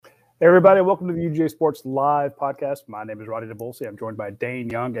Hey everybody, welcome to the UGASports live podcast. My name is Radi Nabulsi. I'm joined by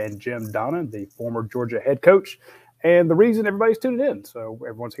Dayne Young and Jim Donnan, the former Georgia head coach, and the reason everybody's tuned in. So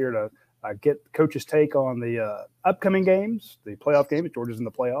everyone's here to get the coach's take on the upcoming games, the playoff games. Georgia's in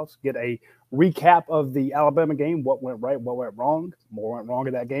the playoffs. Get a recap of the Alabama game, what went right, what went wrong, more went wrong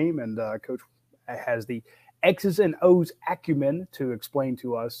in that game, and Coach has the X's and O's acumen to explain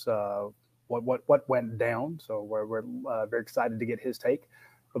to us what went down. So we're very excited to get his take.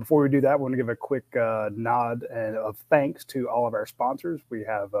 But before we do that, we want to give a quick nod of thanks to all of our sponsors. We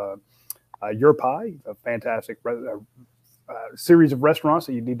have Your Pie, a fantastic series of restaurants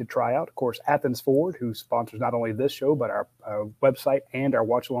that you need to try out. Of course, Athens Ford, who sponsors not only this show, but our website and our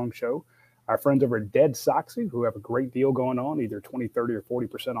watch-along show. Our friends over at Dead Soxy, who have a great deal going on, either 20, 30, or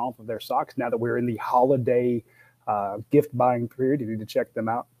 40% off of their socks. Now that we're in the holiday gift buying period, you need to check them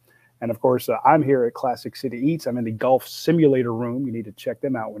out. And, of course, I'm here at Classic City Eats. I'm in the golf simulator room. You need to check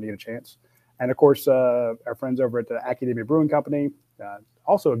them out when you get a chance. And, of course, our friends over at the Academia Brewing Company,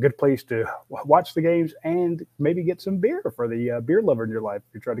 also a good place to watch the games and maybe get some beer for the beer lover in your life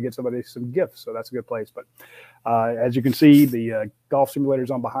if you try to get somebody some gifts. So that's a good place. But as you can see, the golf simulator is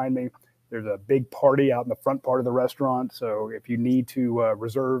on behind me. There's a big party out in the front part of the restaurant. So if you need to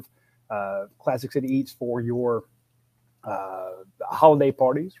reserve Classic City Eats for your holiday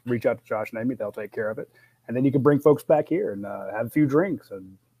parties, reach out to Josh and Amy. They'll take care of it. And then you can bring folks back here and have a few drinks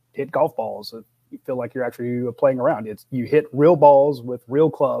and hit golf balls. You feel like you're actually playing around. You hit real balls with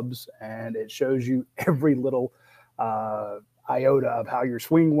real clubs, and it shows you every little iota of how your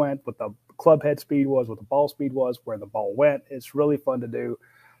swing went, what the club head speed was, what the ball speed was, where the ball went. It's really fun to do.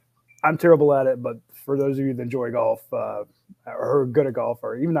 I'm terrible at it, but for those of you that enjoy golf or are good at golf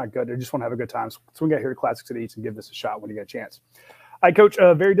or even not good, or just want to have a good time, swing out here to Classic City Eats and give this a shot when you get a chance. Hi, Coach.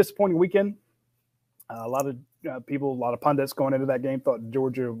 A very disappointing weekend. A lot of people, a lot of pundits going into that game thought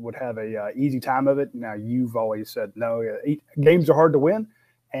Georgia would have a easy time of it. Now, you've always said no. Games are hard to win,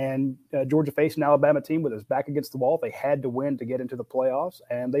 and Georgia faced an Alabama team with his back against the wall. They had to win to get into the playoffs,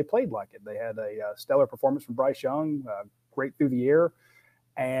 and they played like it. They had a stellar performance from Bryce Young, great through the air.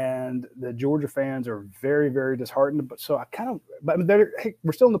 And the Georgia fans are very, very disheartened. But so hey,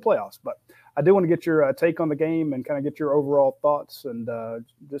 we're still in the playoffs. But I do want to get your take on the game and kind of get your overall thoughts and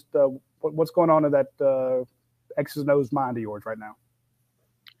just what's going on in that X's and O's mind of yours right now.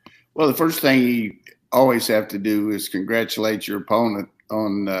 Well, the first thing you always have to do is congratulate your opponent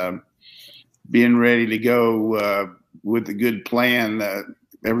on being ready to go with a good plan.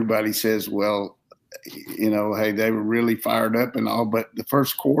 Everybody says, well, hey, they were really fired up and all, but the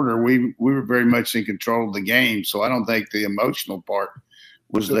first quarter we were very much in control of the game. So I don't think the emotional part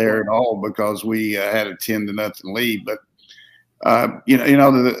was there at all because we had a 10-0 lead. But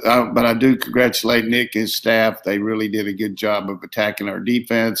but I do congratulate Nick and his staff. They really did a good job of attacking our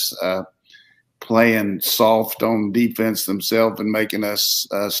defense, playing soft on defense themselves and making us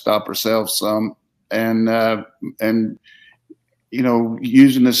stop ourselves some, and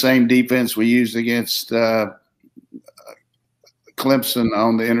using the same defense we used against Clemson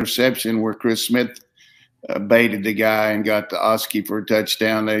on the interception where Chris Smith baited the guy and got the Oski for a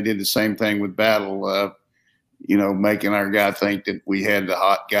touchdown. They did the same thing with Battle, making our guy think that we had the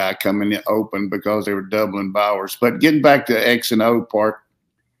hot guy coming in open because they were doubling Bowers. But getting back to the X and O part,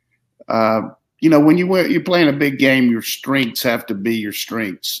 when you're playing a big game, your strengths have to be your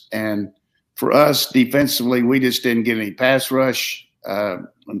strengths. And for us, defensively, we just didn't get any pass rush.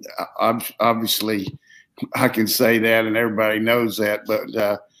 Obviously, I can say that, and everybody knows that, but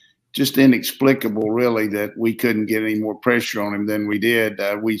just inexplicable, really, that we couldn't get any more pressure on him than we did.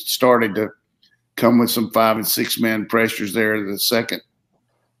 We started to come with some 5- and 6-man pressures there in the second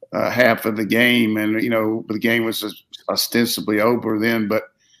half of the game, and, the game was ostensibly over then, but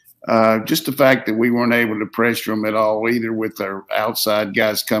just the fact that we weren't able to pressure them at all, either with our outside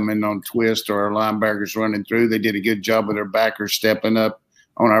guys coming on twist or our linebackers running through. They did a good job of their backers stepping up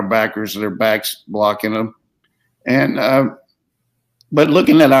on our backers, their backs blocking them. And but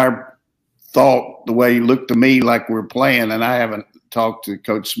looking at our thought, the way it looked to me like we're playing, and I haven't talked to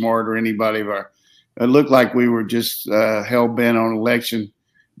Coach Smart or anybody of our, it looked like we were just hell-bent on election,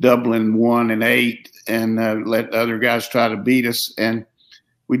 doubling 1 and 8, and let the other guys try to beat us. And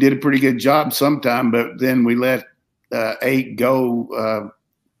we did a pretty good job sometime, but then we let 8 go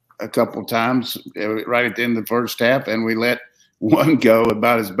a couple times right at the end of the first half, and we let 1 go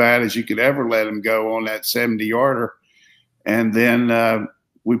about as bad as you could ever let him go on that 70-yarder. And then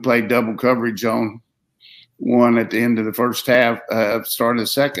we played double coverage on 1 at the end of the first half, start of the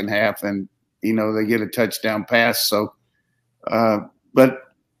second half, and, they get a touchdown pass. So, but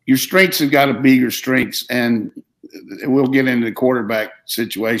your strengths have got to be your strengths. And we'll get into the quarterback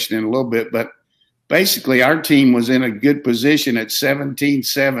situation in a little bit, but basically our team was in a good position at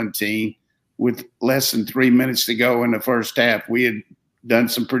 17-17 with less than 3 minutes to go in the first half. We had done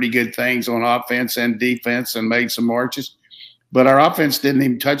some pretty good things on offense and defense and made some marches, but our offense didn't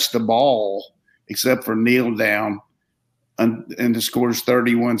even touch the ball except for kneel down, and the score's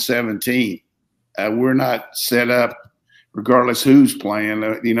 31-17. We're not set up, regardless who's playing,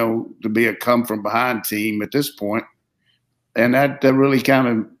 to be a come-from-behind team at this point. And that really kind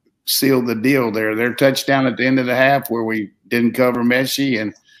of sealed the deal there. Their touchdown at the end of the half where we didn't cover Messi,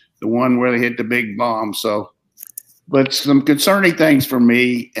 and the one where they hit the big bomb. So, but some concerning things for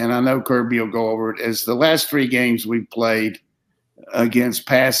me, and I know Kirby will go over it, is the last 3 games we played against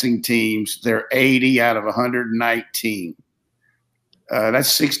passing teams, they're 80 out of 119.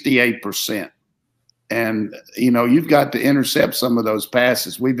 That's 68%. And, you've got to intercept some of those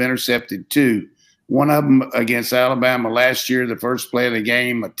passes. We've intercepted 2. One of them against Alabama last year, the first play of the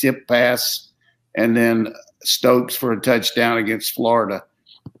game, a tip pass, and then Stokes for a touchdown against Florida.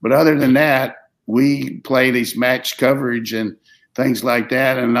 But other than that, we play these match coverage and things like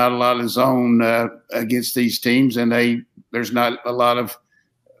that, and not a lot of zone against these teams, and there's not a lot of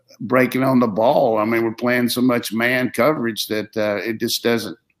breaking on the ball. I mean, we're playing so much man coverage that it just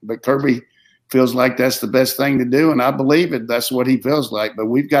doesn't. But Kirby feels like that's the best thing to do, and I believe it. That's what he feels like. But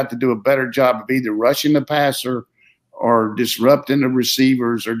we've got to do a better job of either rushing the passer or disrupting the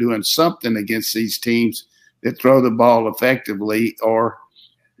receivers or doing something against these teams that throw the ball effectively, or,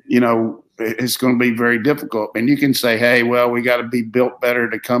 it's going to be very difficult. And you can say, hey, well, we got to be built better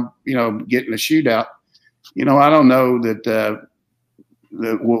to come, get in a shootout. I don't know that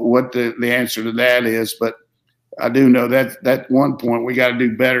what the answer to that is, but I do know that one point we got to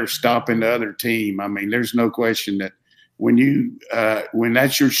do better stopping the other team. I mean, there's no question that when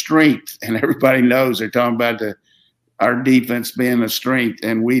that's your strength, and everybody knows they're talking about our defense being a strength,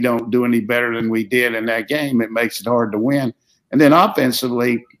 and we don't do any better than we did in that game, it makes it hard to win. And then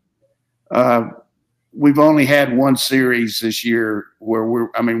offensively, we've only had one series this year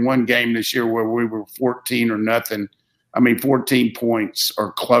one game this year where we were 14 points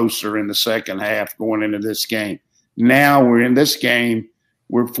or closer in the second half going into this game. Now we're in this game,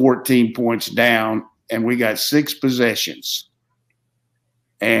 we're 14 points down, and we got 6 possessions.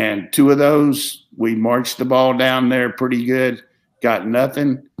 And 2 of those, we marched the ball down there pretty good, got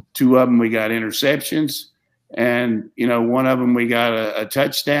nothing. 2 of them, we got interceptions. And, one of them we got a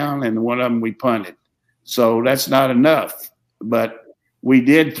touchdown, and one of them we punted. So that's not enough. But we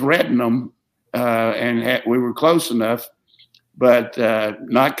did threaten them, and we were close enough, but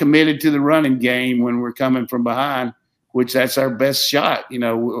not committed to the running game when we're coming from behind, which that's our best shot.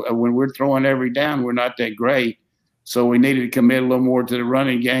 When we're throwing every down, we're not that great. So we needed to commit a little more to the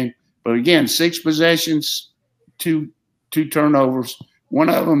running game. But, again, 6 possessions, 2 turnovers. One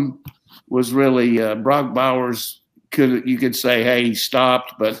of them was really Brock Bowers. You could say, hey, he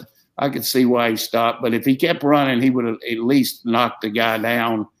stopped, but I could see why he stopped. But if he kept running, he would have at least knocked the guy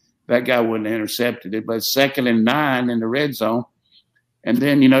down. That guy wouldn't have intercepted it. But 2nd and 9 in the red zone. And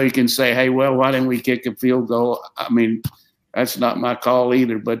then, you can say, hey, well, why didn't we kick a field goal? I mean, that's not my call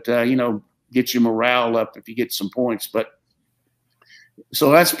either. But, get your morale up if you get some points. But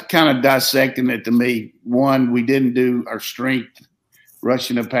so that's kind of dissecting it to me. One, we didn't do our strength.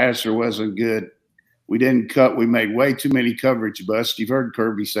 Rushing the passer wasn't good. We didn't cut. We made way too many coverage busts. You've heard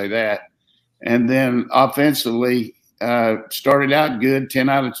Kirby say that. And then offensively, started out good, 10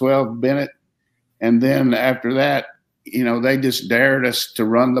 out of 12, Bennett. And then after that, they just dared us to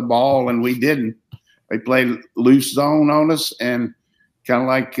run the ball, and we didn't. They played loose zone on us, and kind of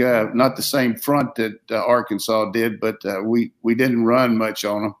like not the same front that Arkansas did, but we didn't run much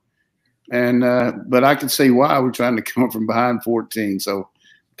on them. And but I can see why we're trying to come from behind 14. So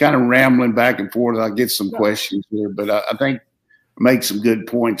kind of rambling back and forth. I'll get some questions here, but I think make some good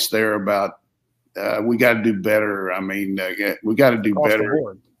points there about we got to do better. I mean, we got to do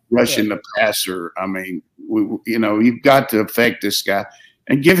better rushing the passer. I mean, you've got to affect this guy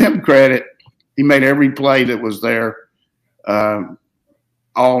and give him credit. He made every play that was there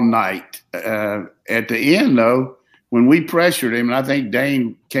all night. At the end, though, when we pressured him, and I think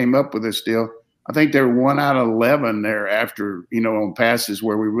Dayne came up with this deal, I think they were 1 out of 11 there after, on passes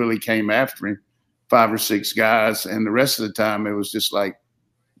where we really came after him, 5 or 6 guys. And the rest of the time, it was just like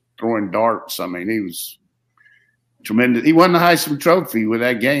throwing darts. I mean, he was tremendous. He won the Heisman Trophy with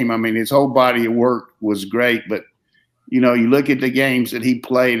that game. I mean, his whole body of work was great. But, you look at the games that he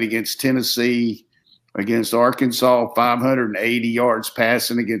played against Tennessee, against Arkansas, 580 yards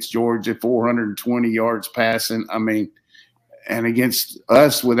passing, against Georgia, 420 yards passing. I mean, And against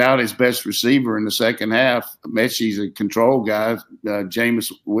us, without his best receiver in the second half, Mechie's a control guy.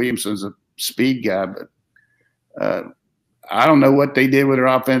 Jameis Williamson's a speed guy. But I don't know what they did with their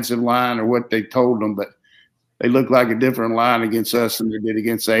offensive line or what they told them, but they look like a different line against us than they did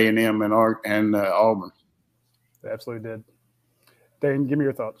against A&M and Auburn. They absolutely did. Dayne, give me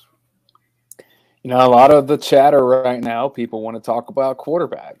your thoughts. A lot of the chatter right now, people want to talk about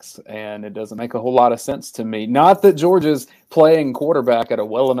quarterbacks, and it doesn't make a whole lot of sense to me. Not that Georgia's playing quarterback at a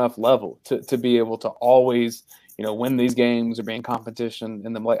well enough level to be able to always, win these games or be in competition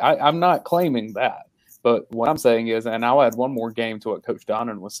in them. I'm not claiming that, but what I'm saying is, and I'll add one more game to what Coach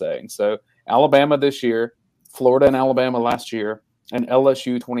Donnan was saying. So Alabama this year, Florida and Alabama last year, and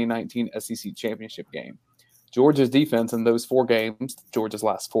LSU 2019 SEC championship game. Georgia's defense in those 4 games, Georgia's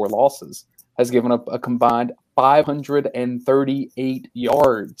last 4 losses, has given up a combined 538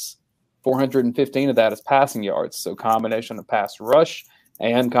 yards. 415 of that is passing yards. So combination of pass rush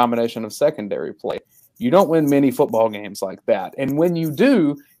and combination of secondary play. You don't win many football games like that. And when you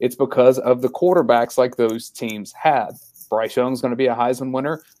do, it's because of the quarterbacks like those teams had. Bryce Young's going to be a Heisman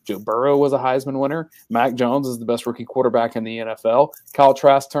winner. Joe Burrow was a Heisman winner. Mac Jones is the best rookie quarterback in the NFL. Kyle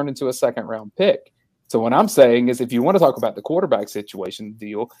Trask turned into a second-round pick. So what I'm saying is, if you want to talk about the quarterback situation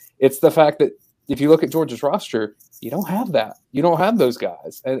deal, it's the fact that if you look at Georgia's roster, you don't have that. You don't have those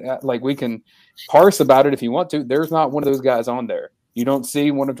guys. And we can parse about it if you want to. There's not one of those guys on there. You don't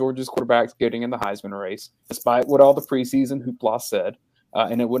see one of Georgia's quarterbacks getting in the Heisman race, despite what all the preseason hoopla said,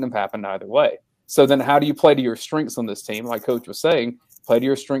 and it wouldn't have happened either way. So then how do you play to your strengths on this team? Like Coach was saying, play to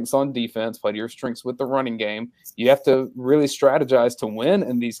your strengths on defense, play to your strengths with the running game. You have to really strategize to win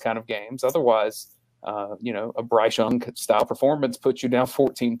in these kind of games. Otherwise, a Bryce Young style performance puts you down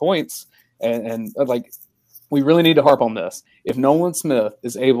 14 points. And we really need to harp on this. If Nolan Smith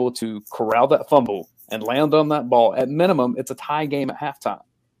is able to corral that fumble and land on that ball, at minimum, it's a tie game at halftime.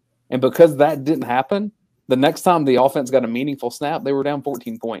 And because that didn't happen, the next time the offense got a meaningful snap, they were down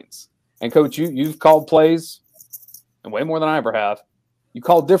 14 points. And Coach, you've called plays, and way more than I ever have. You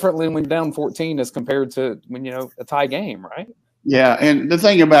call differently when you're down 14 as compared to when, a tie game, right? Yeah, and the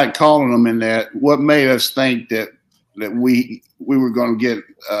thing about calling them in that, what made us think that we were going to get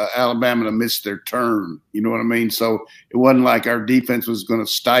Alabama to miss their turn, you know what I mean? So it wasn't like our defense was going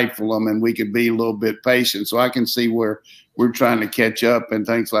to stifle them and we could be a little bit patient. So I can see where we're trying to catch up and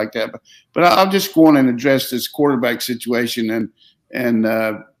things like that. But I'll just go on and address this quarterback situation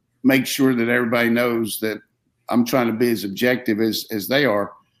and make sure that everybody knows that I'm trying to be as objective as they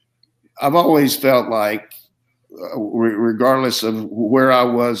are. I've always felt like, regardless of where I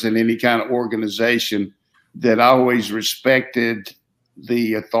was in any kind of organization, that I always respected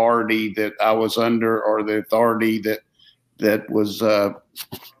the authority that I was under, or the authority that was,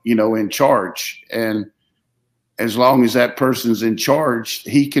 in charge. And as long as that person's in charge,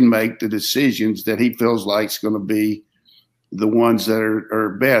 he can make the decisions that he feels like is going to be the ones that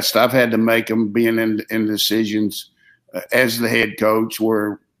are best. I've had to make them being in decisions as the head coach,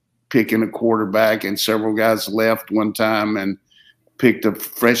 where picking a quarterback, and several guys left one time and picked a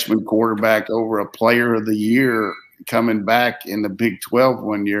freshman quarterback over a player of the year coming back in the Big 12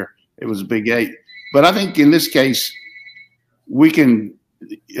 one year. It was Big 8. But I think in this case, we can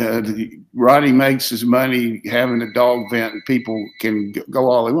Radi makes his money having a dog vent, and people can go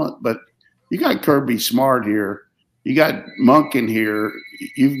all they want. But you got Kirby Smart here. You got Monk in here.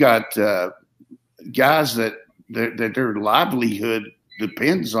 You've got guys that their livelihood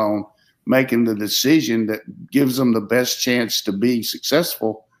depends on making the decision that gives them the best chance to be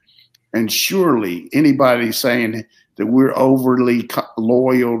successful. And surely anybody saying that we're overly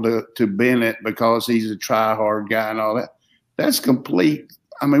loyal to Bennett because he's a try-hard guy and all that, that's complete.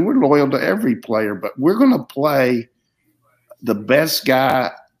 I mean, we're loyal to every player, but we're going to play the best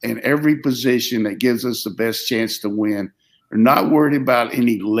guy in every position that gives us the best chance to win. They're not worried about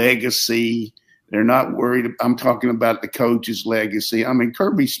any legacy. They're not worried. I'm talking about the coach's legacy. I mean,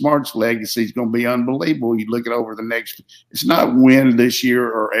 Kirby Smart's legacy is going to be unbelievable. You look at over the next – it's not win this year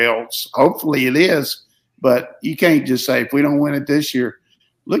or else. Hopefully it is, but you can't just say if we don't win it this year.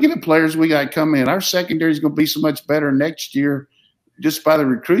 Look at the players we got coming in. Our secondary is going to be so much better next year just by the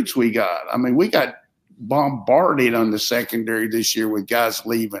recruits we got. I mean, we got bombarded on the secondary this year with guys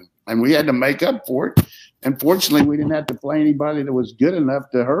leaving, and we had to make up for it. And fortunately, we didn't have to play anybody that was good enough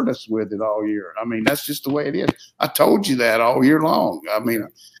to hurt us with it all year. I mean, that's just the way it is. I told you that all year long. I mean,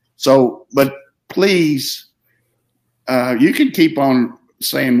 so, but please, you can keep on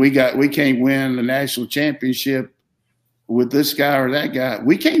saying we can't win the national championship with this guy or that guy.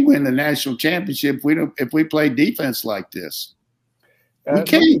 We can't win the national championship if we play defense like this. We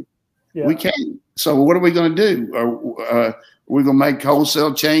can't. Yeah. We can't. So what are we going to do? Are we going to make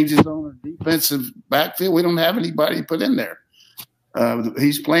wholesale changes on our defensive backfield? We don't have anybody to put in there.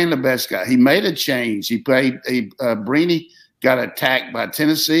 He's playing the best guy. He made a change. He played Brini got attacked by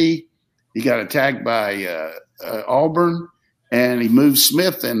Tennessee. He got attacked by Auburn, and he moved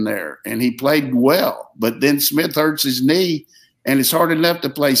Smith in there, and he played well. But then Smith hurts his knee, and it's hard enough to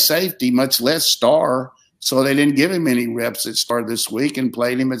play safety, much less star. So they didn't give him any reps at star this week and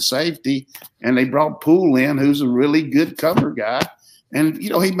played him at safety. And they brought Poole in, who's a really good cover guy. And,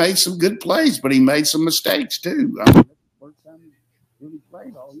 he made some good plays, but he made some mistakes too. I mean, that's the first time he really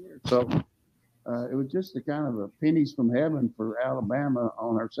played all year. So it was just a kind of a pennies from heaven for Alabama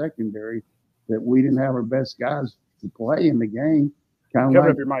on our secondary that we didn't have our best guys to play in the game.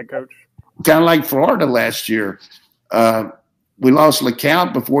 Cover up your mic, Coach. Kind of like Florida last year. We lost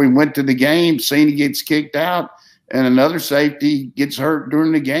LeCount before he went to the game. Cena gets kicked out, and another safety gets hurt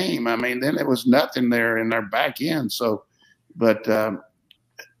during the game. I mean, then there was nothing there in our back end. So, but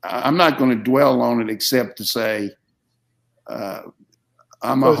I'm not going to dwell on it except to say I'm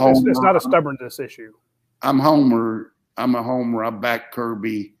a homer. It's not a stubbornness issue. I'm a homer. I back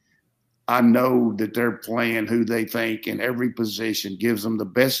Kirby. I know that they're playing who they think in every position gives them the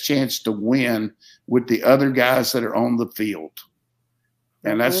best chance to win with the other guys that are on the field.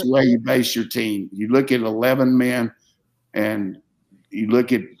 And that's the way you base your team. You look at 11 men, and you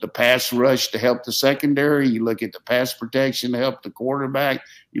look at the pass rush to help the secondary. You look at the pass protection to help the quarterback.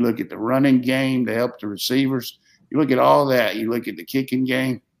 You look at the running game to help the receivers. You look at all that. You look at the kicking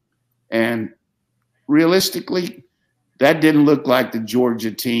game. And realistically, that didn't look like the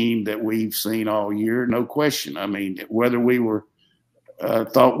Georgia team that we've seen all year, no question. I mean, whether we were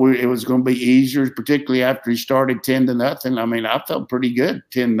thought it was going to be easier, particularly after he started 10-0. I mean, I felt pretty good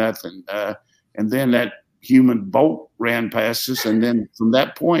 10-0. And then that human bolt ran past us. And then from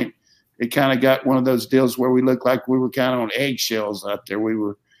that point, it kind of got one of those deals where we looked like we were kind of on eggshells out there. We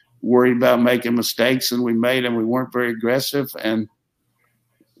were worried about making mistakes, and we made them. We weren't very aggressive.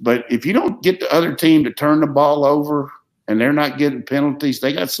 But if you don't get the other team to turn the ball over and they're not getting penalties,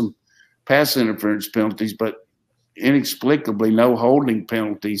 they got some pass interference penalties, but inexplicably no holding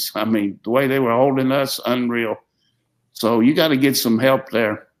penalties. I mean, the way they were holding us, unreal. So you got to get some help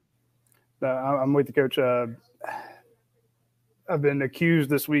there. I'm with you, Coach. I've been accused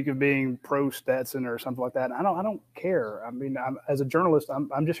this week of being pro Stetson or something like that. I don't care. I mean, as a journalist,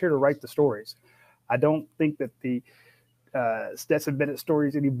 I'm just here to write the stories. I don't think that the Stetson Bennett story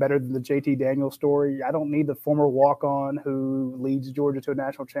is any better than the JT Daniels story. I don't need the former walk-on who leads Georgia to a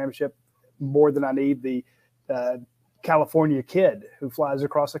national championship more than I need the California kid who flies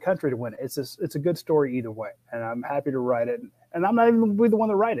across the country to win it. It's a good story either way, and I'm happy to write it. And I'm not even going to be the one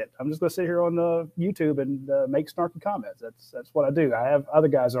to write it. I'm just going to sit here on YouTube and make snarky comments. That's what I do. I have other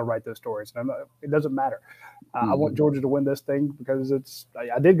guys that write those stories. And it doesn't matter. I want Georgia to win this thing because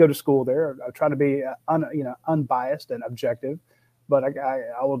I did go to school there. I try to be unbiased and objective, but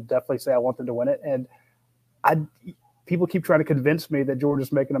I will definitely say I want them to win it. And people keep trying to convince me that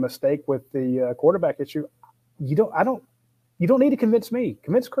Georgia's making a mistake with the quarterback issue. You don't need to convince me.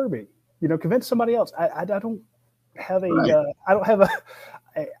 Convince Kirby. Convince somebody else. I don't have I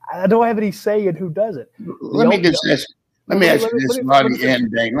don't have any say in who does it. Let me ask you this, Radi and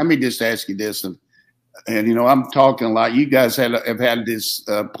Dayne. Let me just ask you this, and I'm talking a lot. You guys have had this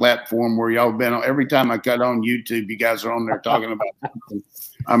platform where y'all been on. Every time I cut on YouTube, you guys are on there talking about something.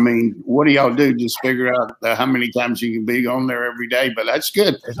 I mean, what do y'all do? Just figure out how many times you can be on there every day. But that's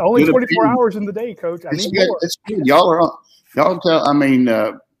good. It's only 24 hours in the day, Coach. I need more. It's good. Y'all tell. I mean,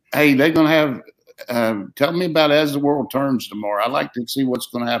 hey, they're gonna have. Tell me about As the World Turns tomorrow. I'd like to see what's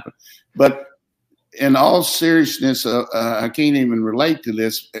going to happen. But in all seriousness, I can't even relate to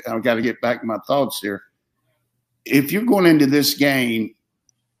this. I've got to get back to my thoughts here. If you're going into this game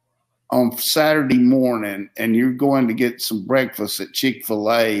on Saturday morning and you're going to get some breakfast at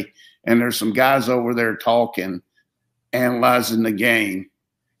Chick-fil-A and there's some guys over there talking, analyzing the game,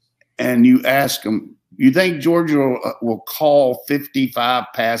 and you ask them, you think Georgia will call 55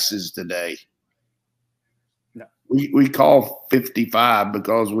 passes today? We call 55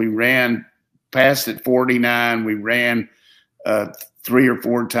 because we ran past at 49. We ran 3 or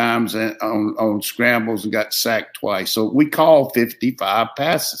 4 times on scrambles and got sacked twice. So we call 55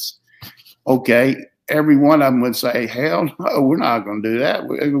 passes. Okay, every one of them would say, hell no, we're not going to do that.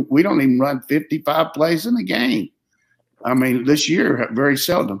 We don't even run 55 plays in a game. I mean, this year, very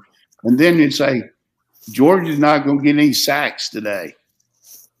seldom. And then you'd say, Georgia's not going to get any sacks today.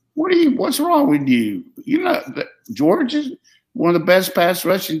 What's wrong with you? Georgia's one of the best pass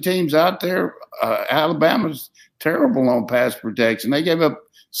rushing teams out there. Alabama's terrible on pass protection. They gave up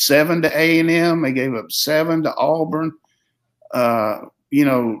 7 to A&M. They gave up 7 to Auburn.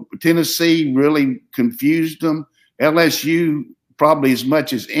 Tennessee really confused them. LSU, probably as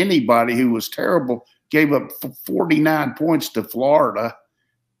much as anybody who was terrible, gave up 49 points to Florida.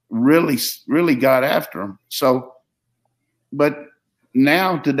 Really, really got after them. So, but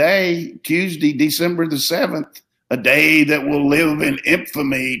now today, Tuesday, December the 7th, a day that will live in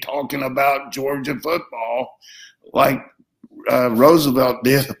infamy, talking about Georgia football like Roosevelt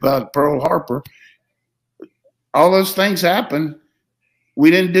did about Pearl Harbor. All those things happen.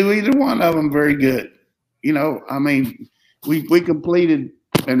 We didn't do either one of them very good. We completed,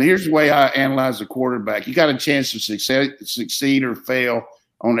 and here's the way I analyze a quarterback. You got a chance to succeed or fail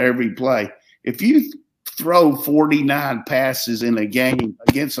on every play. If you throw 49 passes in a game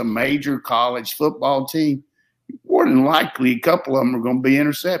against a major college football team, more than likely a couple of them are going to be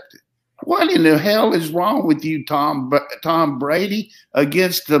intercepted. What in the hell is wrong with you, Tom Brady,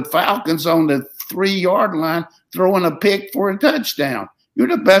 against the Falcons on the 3-yard line throwing a pick for a touchdown? You're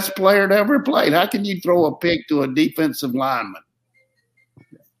the best player that ever played. How can you throw a pick to a defensive lineman?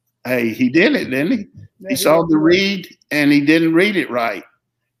 Hey, he did it, didn't he? He saw the read, and he didn't read it right.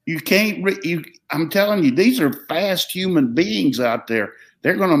 You can't I'm telling you, these are fast human beings out there.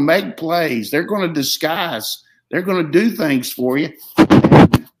 They're going to make plays. They're going to disguise. They're going to do things for you.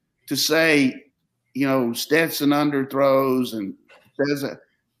 And to say, Stetson underthrows and says –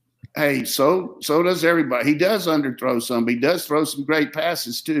 hey, so does everybody. He does underthrow some. He does throw some great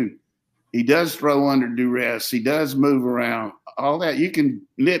passes too. He does throw under duress. He does move around. All that. You can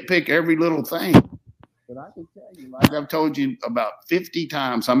nitpick every little thing. But I can tell you, like I've told you about 50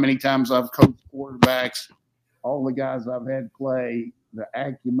 times, how many times I've coached quarterbacks, all the guys I've had play, the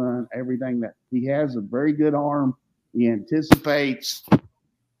acumen, everything, that he has a very good arm. He anticipates.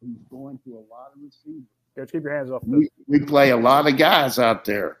 He's going to a lot of receivers. Coach, keep your hands off. We play a lot of guys out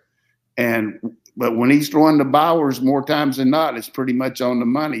there. But when he's throwing to Bowers more times than not, it's pretty much on the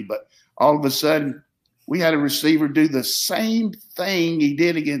money. But all of a sudden, we had a receiver do the same thing he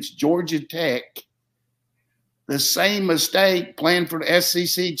did against Georgia Tech, the same mistake, playing for the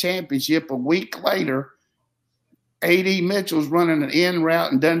SEC championship. A week later, A.D. Mitchell's running an in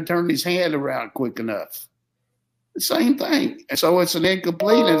route and doesn't turn his head around quick enough. The same thing. And so it's an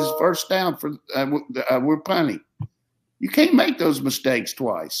incomplete, and it's first down for we're punting. You can't make those mistakes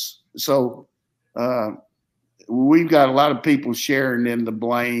twice. So we've got a lot of people sharing in the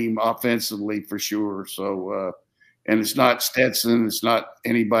blame offensively for sure. So and it's not Stetson, it's not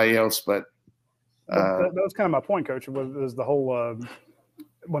anybody else, but that was kind of my point, Coach. Was the whole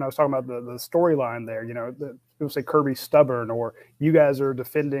when I was talking about the storyline there. People say Kirby's stubborn, or you guys are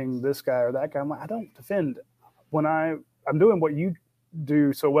defending this guy or that guy. I'm like, I don't defend. When I'm doing what you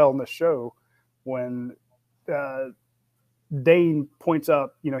do so well in this show, when Dayne points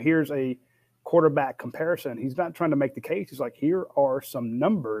up, here's a quarterback comparison. He's not trying to make the case. He's like, here are some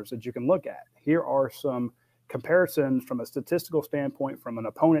numbers that you can look at. Here are some comparisons from a statistical standpoint, from an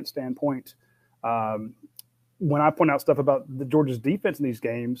opponent standpoint. When I point out stuff about the Georgia's defense in these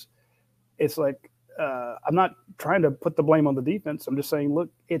games, it's like I'm not trying to put the blame on the defense. I'm just saying, look,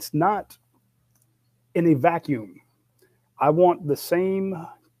 it's not in a vacuum. I want the same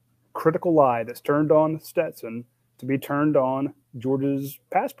critical eye that's turned on Stetson to be turned on Georgia's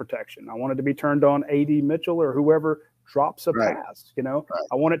pass protection. I want it to be turned on A.D. Mitchell or whoever drops a pass. Right.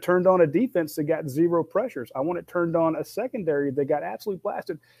 I want it turned on a defense that got 0 pressures. I want it turned on a secondary that got absolutely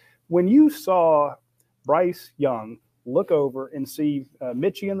blasted. When you saw Bryce Young look over and see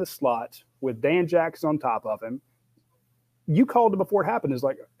Mitchie in the slot with Dan Jackson on top of him, you called it before it happened. It's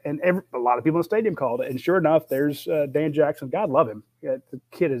like, and a lot of people in the stadium called it. And sure enough, there's Dan Jackson. God love him. The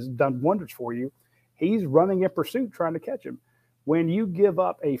kid has done wonders for you. He's running in pursuit, trying to catch him. When you give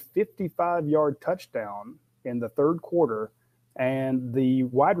up a 55-yard touchdown in the third quarter and the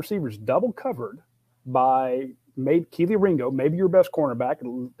wide receivers double covered by maybe Keely Ringo, maybe your best cornerback,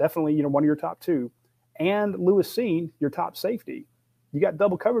 definitely one of your top 2, and Lewis Seen, your top safety, you got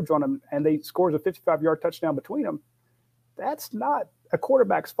double coverage on them, and they scores a 55-yard touchdown between them. That's not a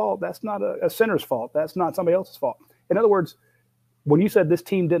quarterback's fault. That's not a center's fault. That's not somebody else's fault. In other words, when you said this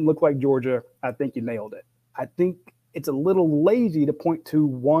team didn't look like Georgia, I think you nailed it. I think it's a little lazy to point to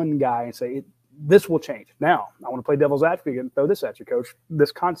one guy and say, this will change. Now, I want to play devil's advocate and throw this at you, Coach,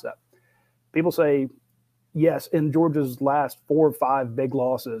 this concept. People say, yes, in Georgia's last 4 or 5 big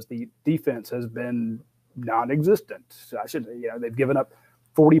losses, the defense has been non-existent. They've given up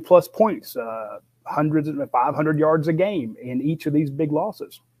 40-plus points, hundreds and 500 yards a game in each of these big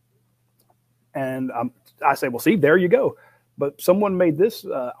losses. And I say, well, see, there you go. But someone made this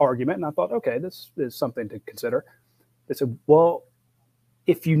argument, and I thought, okay, this is something to consider. They said, well,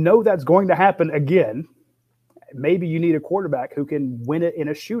 if you know that's going to happen again, maybe you need a quarterback who can win it in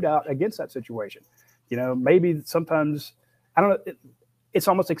a shootout against that situation. Maybe sometimes, I don't know, it's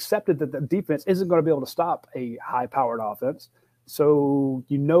almost accepted that the defense isn't going to be able to stop a high-powered offense. So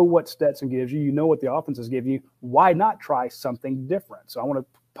you know what Stetson gives you. You know what the offenses give you. Why not try something different? So I want to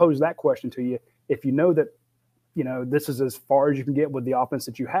pose that question to you. If you know that, this is as far as you can get with the offense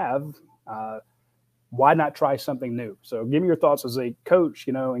that you have, why not try something new? So give me your thoughts as a coach,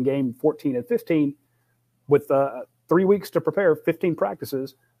 in game 14 and 15 with 3 weeks to prepare, 15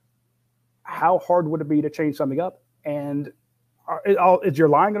 practices. How hard would it be to change something up? And is your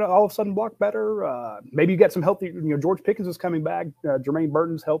line going to all of a sudden block better? Maybe you get some healthy, George Pickens is coming back. Jermaine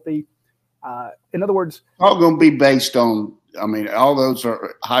Burton's healthy. In other words, all going to be based on, all those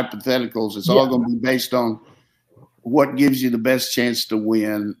are hypotheticals. It's all going to be based on what gives you the best chance to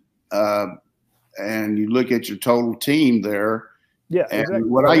win. And you look at your total team there. Yeah, and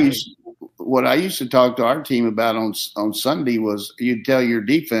exactly. What I used to talk to our team about on Sunday was you'd tell your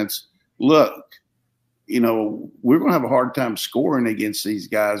defense, look, we're going to have a hard time scoring against these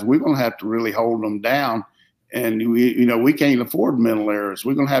guys. We're going to have to really hold them down. And, we can't afford mental errors.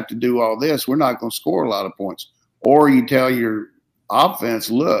 We're going to have to do all this. We're not going to score a lot of points. Or you tell your offense,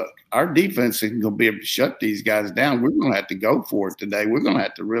 look, our defense isn't going to be able to shut these guys down. We're going to have to go for it today. We're going to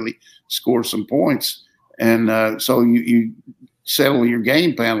have to really score some points. And so you settle your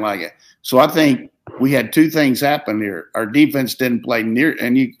game plan like it. So I think we had two things happen here. Our defense didn't play near,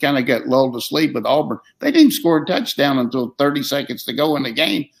 and you kind of got lulled to sleep with Auburn. They didn't score a touchdown until 30 seconds to go in the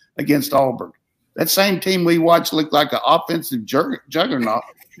game against Auburn. That same team we watched looked like an offensive juggernaut.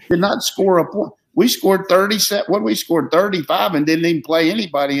 Did not score a point. We scored 37. We scored 35 and didn't even play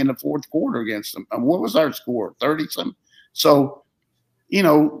anybody in the fourth quarter against them. What was our score? 30-something. So,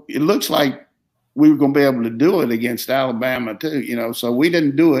 it looks like we were going to be able to do it against Alabama too. So we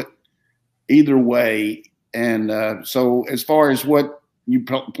didn't do it either way. And so as far as what you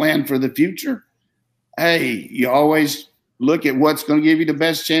plan for the future, hey, you always look at what's going to give you the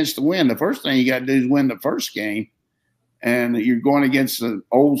best chance to win. The first thing you got to do is win the first game. And you're going against an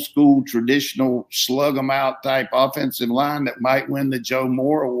old school, traditional slug 'em out type offensive line that might win the Joe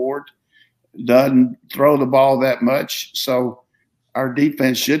Moore Award. Doesn't throw the ball that much. So our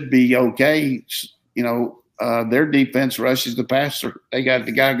defense should be okay. Their defense rushes the passer. They got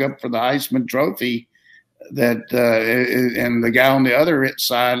the guy up for the Heisman Trophy and the guy on the other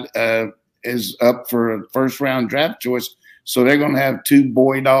side is up for a first-round draft choice. So they're going to have two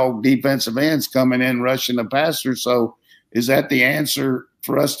boy dog defensive ends coming in rushing the passer. So is that the answer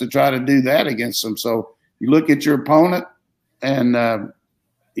for us to try to do that against them? So you look at your opponent, and,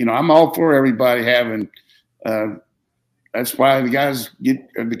 I'm all for everybody having that's why the guys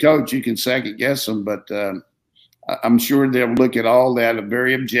the coach, you can second guess them, but I'm sure they'll look at all that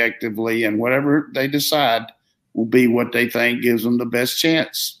very objectively, and whatever they decide will be what they think gives them the best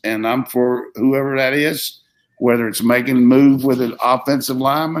chance. And I'm for whoever that is, whether it's making a move with an offensive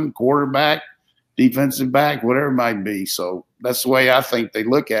lineman, quarterback, defensive back, whatever it might be. So that's the way I think they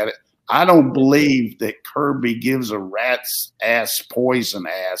look at it. I don't believe that Kirby gives a rat's ass, poison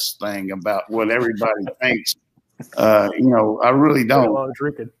ass thing about what everybody thinks. I really don't.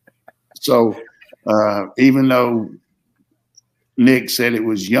 So even though Nick said it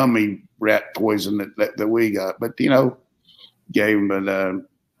was yummy rat poison that we got, but gave him. But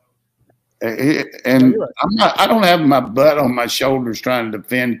and I don't have my butt on my shoulders trying to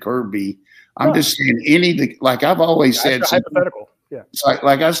defend Kirby. I'm just saying like I've always said. Hypothetical. Yeah. It's like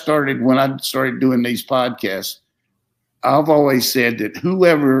when I started doing these podcasts, I've always said that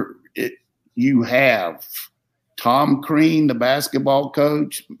whoever you have, Tom Crean, the basketball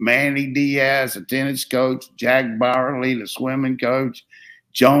coach, Manny Diaz, the tennis coach, Jack Bowerly, the swimming coach,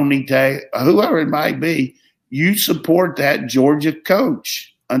 Joni Tay, whoever it might be, you support that Georgia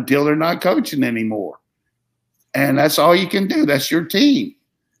coach until they're not coaching anymore. And that's all you can do. That's your team.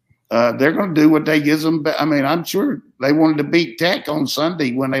 They're going to do what they gives them. I'm sure they wanted to beat Tech on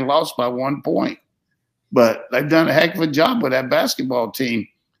Sunday when they lost by 1 point. But they've done a heck of a job with that basketball team,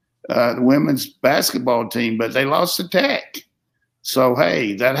 the women's basketball team. But they lost to Tech. So,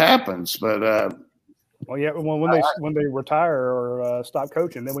 hey, that happens. But when they retire or stop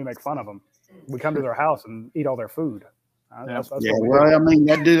coaching, then we make fun of them. We come to their house and eat all their food. They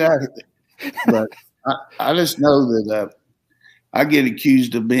do that. But I just know that I get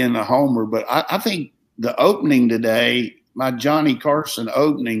accused of being a homer. But I think the opening today, my Johnny Carson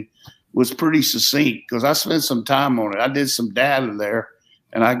opening, was pretty succinct because I spent some time on it. I did some data there,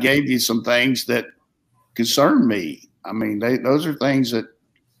 and I gave you some things that concern me. I mean, those are things that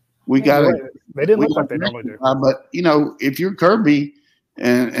we got to. They didn't look like they normally do. But if you're Kirby,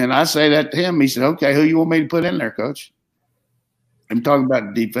 and I say that to him, he said, "Okay, who you want me to put in there, Coach?" I'm talking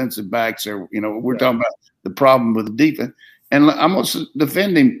about defensive backs, or we're talking about the problem with the defense. And I'm going to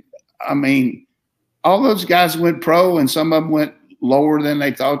defend him. I mean, all those guys went pro, and some of them went lower than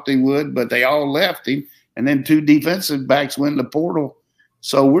they thought they would, but they all left him. And then 2 defensive backs went in the portal.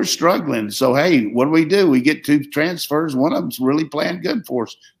 So we're struggling. So, hey, what do? We get 2 transfers. One of them's really playing good for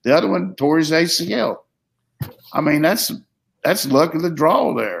us. The other one tore his ACL. I mean, that's luck of the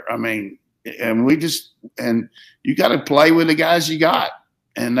draw there. I mean, and you got to play with the guys you got,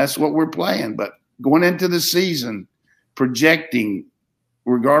 and that's what we're playing. But going into the season, projecting,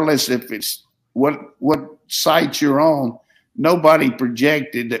 regardless if it's what site you're on, nobody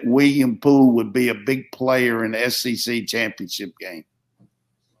projected that William Poole would be a big player in the SEC championship game.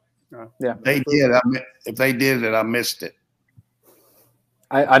 Yeah, they did. If they did it, I missed it.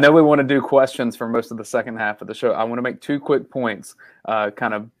 I know we want to do questions for most of the second half of the show. I want to make 2 quick points.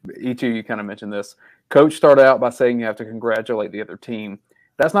 Each of you kind of mentioned this. Coach started out by saying you have to congratulate the other team.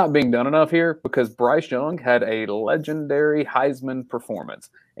 That's not being done enough here because Bryce Young had a legendary Heisman performance.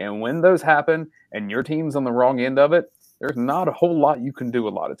 And when those happen and your team's on the wrong end of it, there's not a whole lot you can do a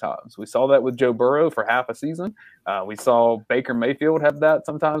lot of times. We saw that with Joe Burrow for half a season. We saw Baker Mayfield have that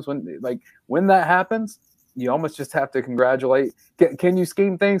sometimes when that happens. You almost just have to congratulate. Can you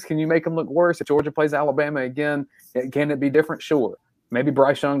scheme things? Can you make them look worse? If Georgia plays Alabama again, can it be different? Sure. Maybe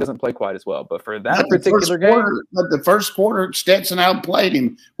Bryce Young doesn't play quite as well. But for that particular game. But the first quarter, Stetson outplayed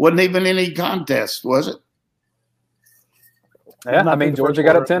him. Wasn't even any contest, was it? Yeah, I mean, Georgia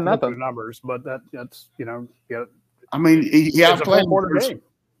got up 10-0. Numbers, but that's. I mean, he outplayed quarter game.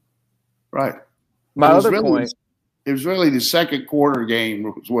 Right. My other point. It was really the second quarter game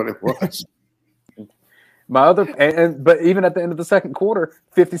was what it was. But even at the end of the second quarter,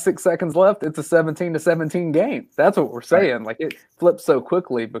 56 seconds left, it's a 17-17 game. That's what we're saying. Right. Like it flips so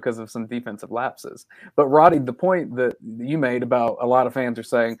quickly because of some defensive lapses. But Radi, the point that you made about a lot of fans are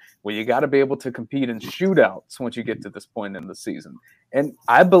saying, well, you got to be able to compete in shootouts once you get to this point in the season. And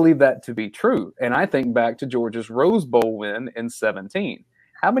I believe that to be true. And I think back to Georgia's Rose Bowl win in 2017.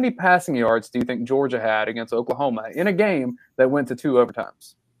 How many passing yards do you think Georgia had against Oklahoma in a game that went to 2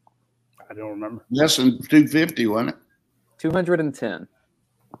 overtimes? I don't remember. Less than 250, wasn't it? 210.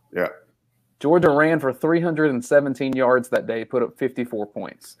 Yeah. Georgia ran for 317 yards that day, put up 54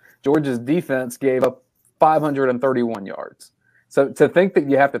 points. Georgia's defense gave up 531 yards. So to think that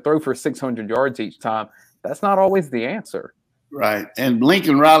you have to throw for 600 yards each time, that's not always the answer. Right. And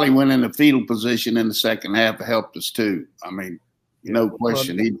Lincoln Riley went in the fetal position in the second half to help us too. I mean, no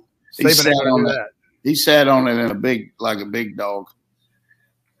question. He sat on that. He sat on it in a big dog.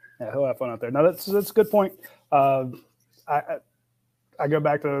 Yeah, he'll have fun out there. No, that's a good point. I go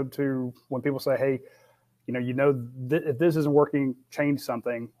back to when people say, "Hey, if this isn't working, change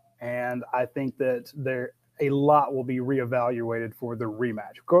something." And I think that a lot will be reevaluated for the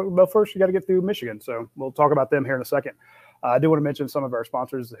rematch. But first, you got to get through Michigan, so we'll talk about them here in a second. I do want to mention some of our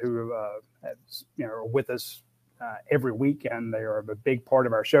sponsors who are with us every week, and they are a big part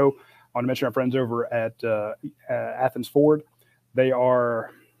of our show. I want to mention our friends over at Athens Ford. They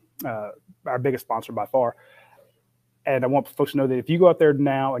are our biggest sponsor by far. And I want folks to know that if you go out there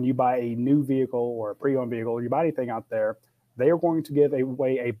now and you buy a new vehicle or a pre-owned vehicle, or you buy anything out there, they are going to give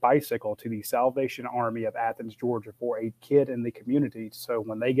away a bicycle to the Salvation Army of Athens, Georgia, for a kid in the community. So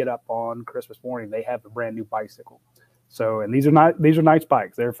when they get up on Christmas morning, they have a brand new bicycle. So, and these are nice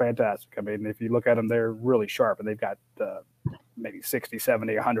bikes. They're fantastic. I mean, if you look at them, they're really sharp, and they've got maybe 60,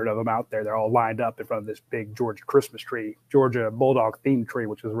 70, 100 of them out there. They're all lined up in front of this big Georgia Christmas tree, Georgia Bulldog themed tree,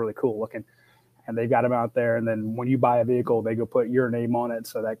 which is really cool looking. And they've got them out there. And then when you buy a vehicle, they go put your name on it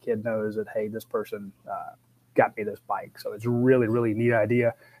so that kid knows that, hey, this person got me this bike. So it's a really, really neat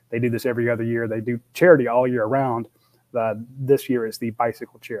idea. They do this every other year. They do charity all year round. This year is the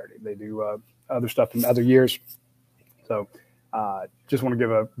bicycle charity. They do other stuff in other years. So just want to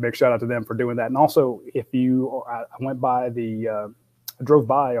give a big shout out to them for doing that. And also, I drove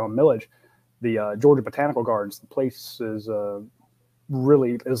by on Millage, the Georgia Botanical Gardens. The place is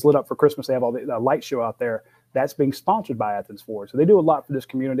lit up for Christmas. They have all the light show out there. That's being sponsored by Athens Ford. So they do a lot for this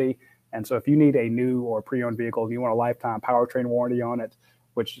community. And so if you need a new or pre-owned vehicle, if you want a lifetime powertrain warranty on it,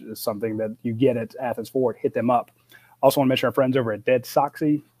 which is something that you get at Athens Ford, hit them up. Also want to mention our friends over at Dead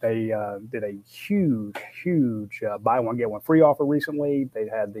Soxy. They did a huge buy one, get one free offer recently. They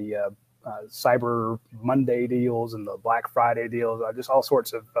had the Cyber Monday deals and the Black Friday deals, just all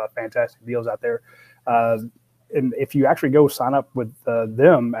sorts of fantastic deals out there. And if you actually go sign up with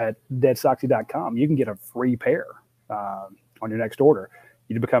them at deadsoxy.com, you can get a free pair on your next order.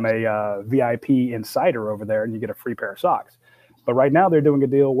 You become a VIP insider over there, and you get a free pair of socks. But right now they're doing a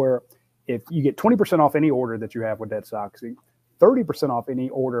deal where if you get 20% off any order that you have with Dead Soxy, 30% off any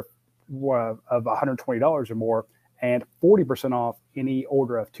order of $120 or more, and 40% off any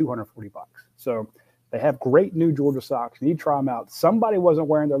order of $240. So they have great new Georgia socks. You need to try them out. Somebody wasn't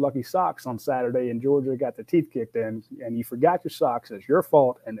wearing their lucky socks on Saturday, and Georgia got their teeth kicked in, and you forgot your socks. It's your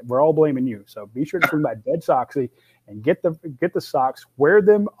fault, and we're all blaming you. So be sure to swing by Dead Soxy and get the socks. Wear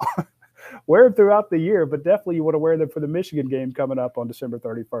them throughout the year, but definitely you want to wear them for the Michigan game coming up on December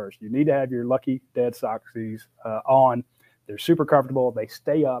 31st. You need to have your lucky Dead Soxies on. They're super comfortable. They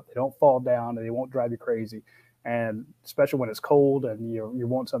stay up. They don't fall down, and they won't drive you crazy. And especially when it's cold and you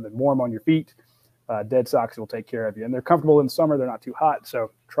want something warm on your feet, Dead Soxy will take care of you. And they're comfortable in summer. They're not too hot.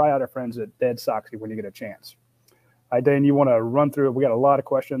 So try out our friends at Dead Soxy when you get a chance. All right, Dayne, you want to run through it? We got a lot of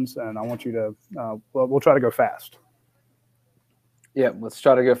questions, and I want you to we'll try to go fast. Yeah, let's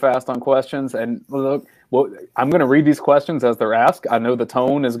try to go fast on questions. And look, I'm going to read these questions as they're asked. I know the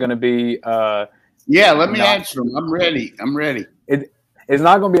tone is going to be let me answer them. I'm ready. It's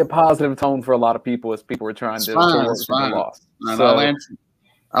not going to be a positive tone for a lot of people as people are trying to work through the loss. So,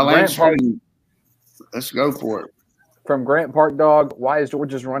 I'll answer. Let's go for it. From Grant Park Dog, why is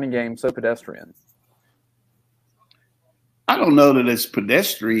Georgia's running game so pedestrian? I don't know that it's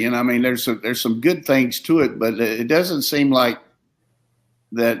pedestrian. I mean, there's some good things to it, but it doesn't seem like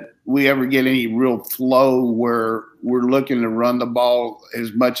that we ever get any real flow where we're looking to run the ball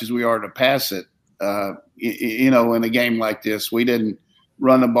as much as we are to pass it. In a game like this, we didn't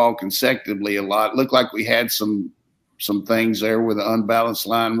run the ball consecutively a lot. It looked like we had some things there with an unbalanced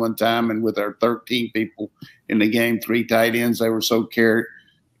line one time, and with our 13 people in the game, 3 tight ends, they were so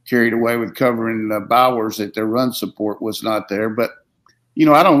carried away with covering Bowers that their run support was not there. But,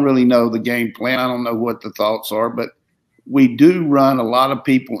 I don't really know the game plan. I don't know what the thoughts are, but we do run a lot of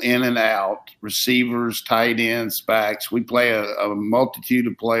people in and out, receivers, tight ends, backs. We play a multitude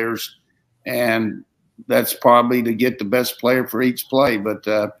of players, and that's probably to get the best player for each play. But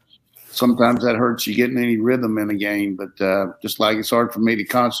sometimes that hurts you getting any rhythm in a game. But just like it's hard for me to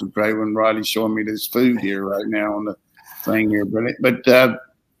concentrate when Radi's showing me this food here right now on the thing here. But I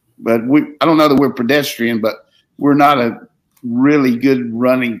don't know that we're pedestrian, but we're not a really good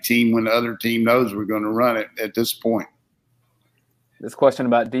running team when the other team knows we're going to run it at this point. This question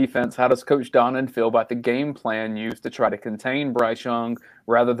about defense, how does Coach Donnan feel about the game plan used to try to contain Bryce Young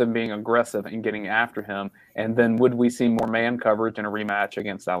rather than being aggressive and getting after him? And then would we see more man coverage in a rematch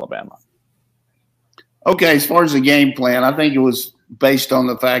against Alabama? Okay, as far as the game plan, I think it was based on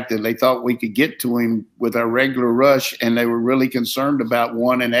the fact that they thought we could get to him with our regular rush, and they were really concerned about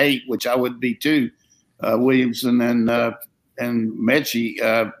 1 and 8, which I would be too, Williamson and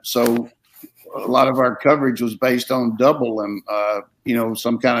Mechie. So a lot of our coverage was based on double and,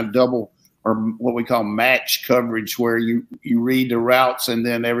 some kind of double or what we call match coverage, where you read the routes and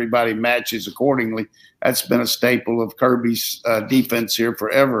then everybody matches accordingly. That's been a staple of Kirby's defense here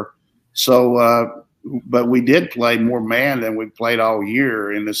forever. So, but we did play more man than we played all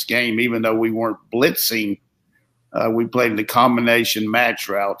year in this game, even though we weren't blitzing. We played the combination match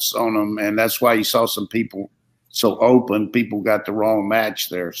routes on them, and that's why you saw some people so open. People got the wrong match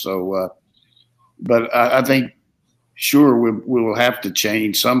there. So, but I think, sure, we will have to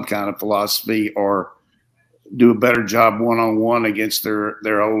change some kind of philosophy or do a better job one-on-one against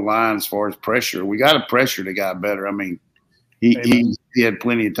their old line as far as pressure. We got to pressure the guy better. I mean, he had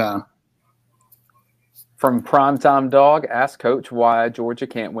plenty of time. From Primetime Dog, ask Coach why Georgia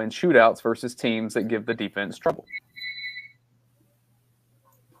can't win shootouts versus teams that give the defense trouble.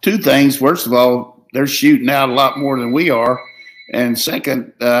 2 things. First of all, they're shooting out a lot more than we are. And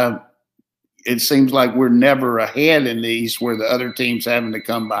second, it seems like we're never ahead in these where the other team's having to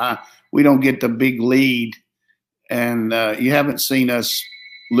come behind. We don't get the big lead, and you haven't seen us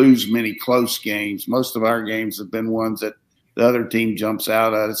lose many close games. Most of our games have been ones that the other team jumps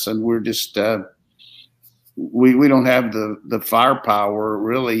out at us, and we're just we don't have the firepower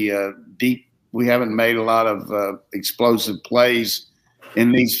really deep. We haven't made a lot of explosive plays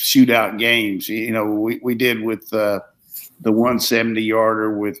in these shootout games. We did with the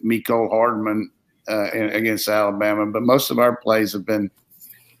 170-yarder with Mecole Hardman against Alabama. But most of our plays have been,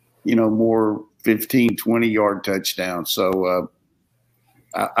 more 15, 20-yard touchdowns. So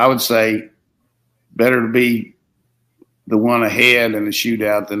I would say better to be the one ahead in the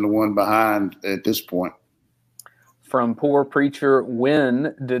shootout than the one behind at this point. From Poor Preacher,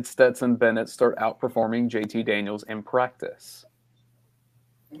 when did Stetson Bennett start outperforming JT Daniels in practice?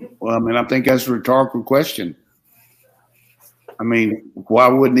 Well, I mean, I think that's a rhetorical question. I mean, why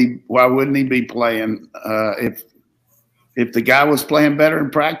wouldn't he be playing if the guy was playing better in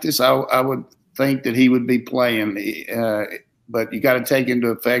practice, I would think that he would be playing. But you got to take into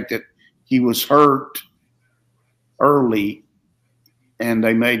effect that he was hurt early, and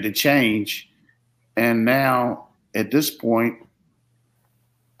they made the change. And now, at this point,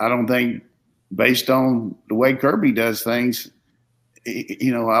 I don't think, based on the way Kirby does things,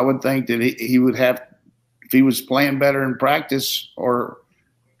 I would think that he would have, if he was playing better in practice, or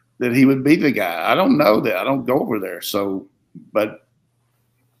that he would be the guy. I don't know that. I don't go over there. So, but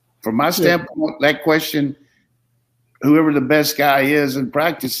from my standpoint, that question, whoever the best guy is in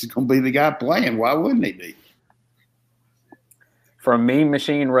practice is going to be the guy playing. Why wouldn't he be? From Mean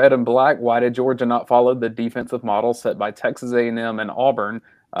Machine Red and Black, why did Georgia not follow the defensive model set by Texas A&M and Auburn,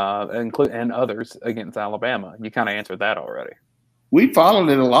 and others against Alabama? You kind of answered that already. We followed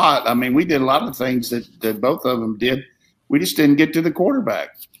it a lot. I mean, we did a lot of things that both of them did. We just didn't get to the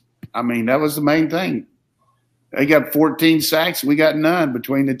quarterback. I mean, that was the main thing. They got 14 sacks. We got none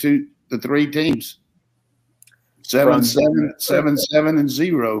between the three teams. 7-7, 7-7, and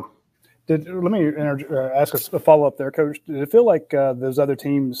 0. Let me ask a follow-up there, Coach. Did it feel like those other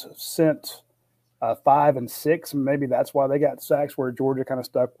teams sent 5 and 6, and maybe that's why they got sacks, where Georgia kind of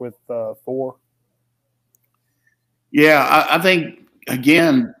stuck with 4? Yeah, I think,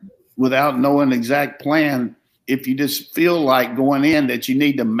 again, without knowing the exact plan, if you just feel like going in that you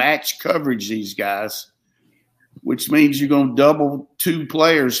need to match coverage these guys, which means you're going to double 2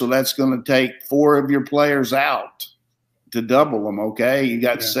 players, so that's going to take 4 of your players out to double them, okay? You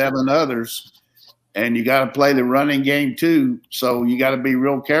got 7 others, and you got to play the running game too, so you got to be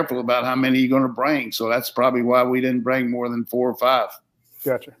real careful about how many you're going to bring. So that's probably why we didn't bring more than 4 or 5.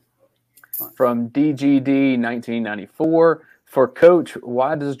 Gotcha. From DGD 1994, for Coach,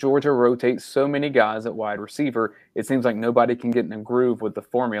 why does Georgia rotate so many guys at wide receiver? It seems like nobody can get in a groove with the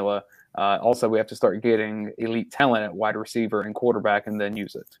formula. Also, we have to start getting elite talent at wide receiver and quarterback and then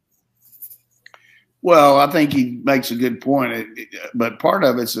use it. Well, I think he makes a good point, but part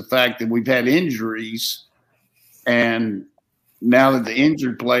of it's the fact that we've had injuries, and now that the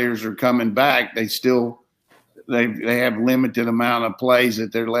injured players are coming back, they have limited amount of plays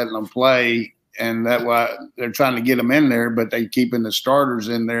that they're letting them play, and that's why they're trying to get them in there, but they're keeping the starters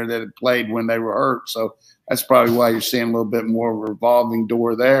in there that had played when they were hurt. So that's probably why you're seeing a little bit more of a revolving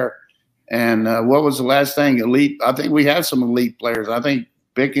door there. And what was the last thing? Elite. I think we have some elite players. I think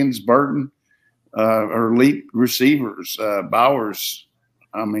Pickens, Burton, are elite receivers. Bowers,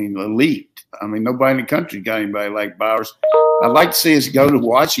 I mean, elite. I mean, nobody in the country got anybody like Bowers. I'd like to see us go to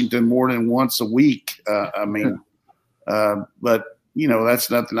Washington more than once a week. But that's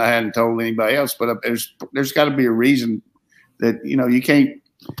nothing I hadn't told anybody else. But there's got to be a reason that you can't.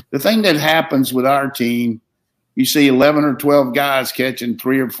 The thing that happens with our team, you see 11 or 12 guys catching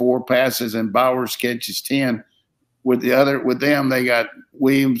 3 or 4 passes, and Bowers catches 10. With them, they got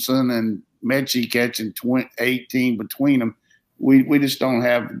Williamson and Mechie catching 18 between them. We just don't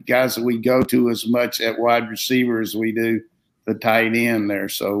have guys that we go to as much at wide receiver as we do the tight end there.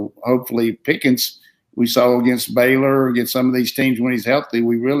 So hopefully Pickens, we saw against Baylor, against some of these teams when he's healthy,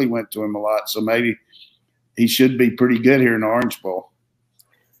 we really went to him a lot. So maybe he should be pretty good here in the Orange Bowl.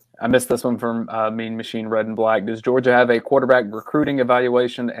 I missed this one from Mean Machine Red and Black. Does Georgia have a quarterback recruiting,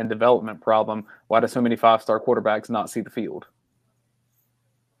 evaluation, and development problem? Why do so many 5-star quarterbacks not see the field?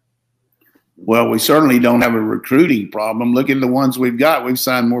 Well, we certainly don't have a recruiting problem. Look at the ones we've got. We've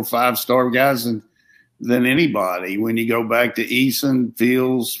signed more 5-star guys than anybody. When you go back to Eason,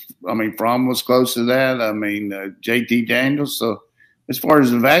 Fields, Fromm was close to that. JT Daniels. So as far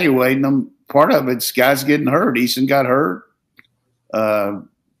as evaluating them, part of it's guys getting hurt. Eason got hurt.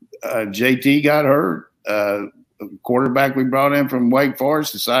 JT got hurt. Quarterback we brought in from Wake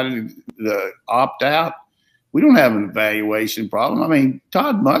Forest decided to opt out. We don't have an evaluation problem.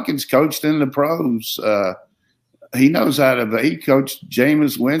 Todd Muckins coached in the pros. He knows how to – he coached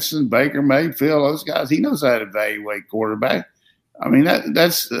Jameis Winston, Baker Mayfield, those guys. He knows how to evaluate quarterback.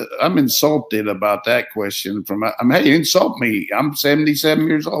 That's I'm insulted about that question. Hey, insult me. I'm 77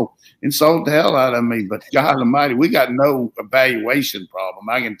 years old. Insult the hell out of me. But God almighty, we got no evaluation problem.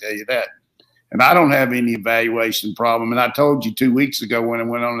 I can tell you that. And I don't have any evaluation problem. And I told you 2 weeks ago when I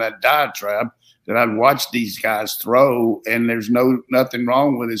went on that diatribe that I'd watch these guys throw, and there's nothing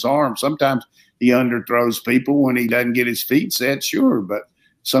wrong with his arm. Sometimes he underthrows people when he doesn't get his feet set, sure. But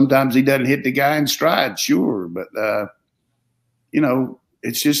sometimes he doesn't hit the guy in stride, sure. But,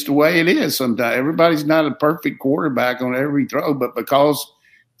 it's just the way it is sometimes. Everybody's not a perfect quarterback on every throw, but because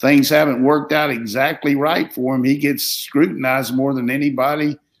things haven't worked out exactly right for him, he gets scrutinized more than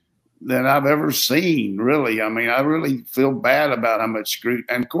anybody that I've ever seen, really. I really feel bad about how much scrutiny.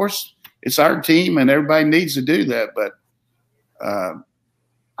 And, of course, it's our team, and everybody needs to do that. But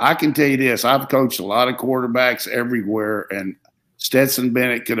I can tell you this. I've coached a lot of quarterbacks everywhere, and Stetson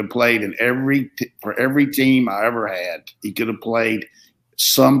Bennett could have played for every team I ever had. He could have played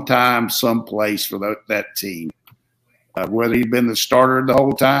sometime, someplace for that team. Whether he'd been the starter the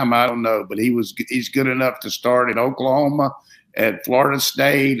whole time, I don't know. But he's good enough to start at Oklahoma, at Florida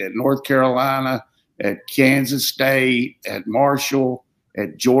State, at North Carolina, at Kansas State, at Marshall,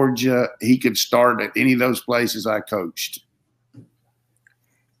 at Georgia. He could start at any of those places I coached.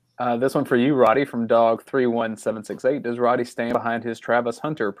 This one for you, Roddy, from Dog 31768. Does Roddy stand behind his Travis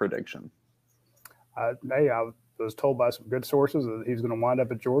Hunter prediction? Hey, I was told by some good sources that he's going to wind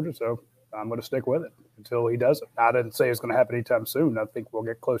up at Georgia, so I'm going to stick with it until he does it. I didn't say it's going to happen anytime soon. I think we'll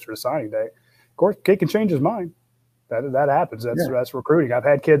get closer to signing day. Of course, kid can change his mind. That happens. That's recruiting. I've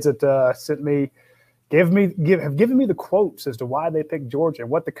had kids that have given me the quotes as to why they picked Georgia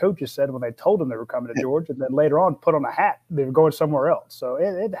and what the coaches said when they told them they were coming to Georgia, and then later on put on a hat they were going somewhere else. So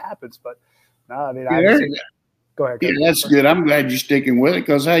it happens. But no, I mean, go ahead. Yeah, that's good. I'm glad you're sticking with it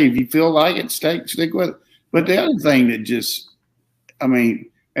because, hey, if you feel like it, stick with it. But the other thing and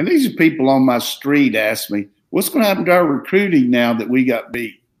these are people on my street ask me, what's going to happen to our recruiting now that we got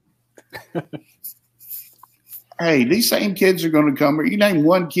beat? Hey, these same kids are going to come here. You name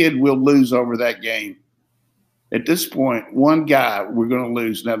one kid we'll lose over that game. At this point, one guy we're going to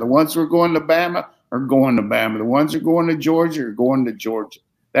lose. Now, the ones who are going to Bama are going to Bama. The ones who are going to Georgia are going to Georgia.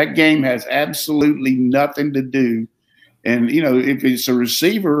 That game has absolutely nothing to do. And, if it's a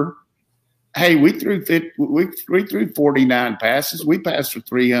receiver, hey, we threw 49 passes. We passed for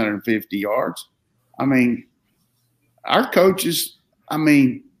 350 yards. I mean, our coaches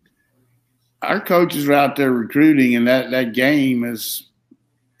are out there recruiting, and that game is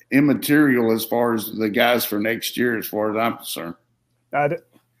immaterial as far as the guys for next year, as far as I'm concerned. I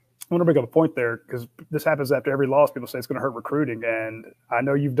want to bring up a point there because this happens after every loss. People say it's going to hurt recruiting, and I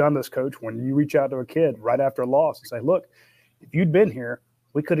know you've done this, Coach, when you reach out to a kid right after a loss and say, look, if you'd been here,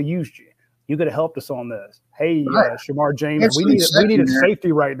 we could have used you. You could have helped us on this. Hey, Shamar James, we need a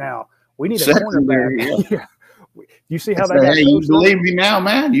safety right now. We need a cornerback. Yeah. You see how that got you believe me now,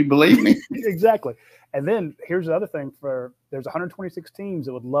 man? You believe me? Exactly. And then here's the other thing: there's 126 teams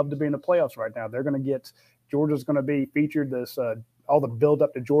that would love to be in the playoffs right now. They're going to get Georgia's going to be featured. This all the build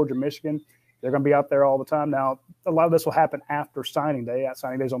up to Georgia, Michigan. They're going to be out there all the time. Now, a lot of this will happen after signing day.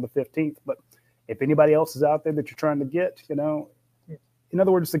 Signing day is on the 15th. But if anybody else is out there that you're trying to get, in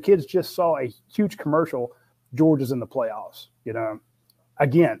other words, the kids just saw a huge commercial. Georgia's in the playoffs.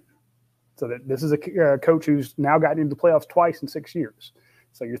 Again. So that this is a coach who's now gotten into the playoffs twice in 6 years.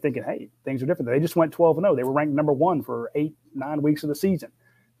 So you're thinking, hey, things are different. They just went 12-0. They were ranked number 1 for 8-9 weeks of the season.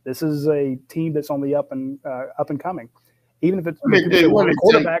 This is a team that's on the up and coming. Even if it's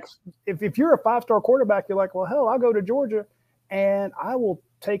quarterbacks, if you're a 5-star quarterback, you're like, well, hell, I'll go to Georgia and I will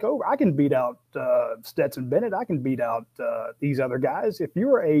take over. I can beat out Stetson Bennett. I can beat out these other guys. If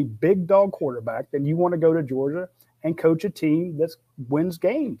you're a big dog quarterback, then you want to go to Georgia and coach a team that wins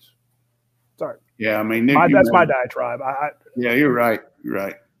games. Sorry. Yeah, I mean, that's my diatribe. Yeah, you're right. You're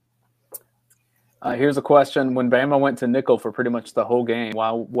right. Here's a question. When Bama went to nickel for pretty much the whole game,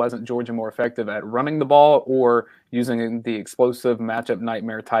 why wasn't Georgia more effective at running the ball or using the explosive matchup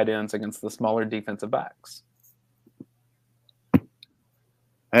nightmare tight ends against the smaller defensive backs?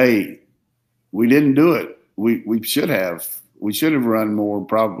 Hey, we didn't do it. We should have. We should have run more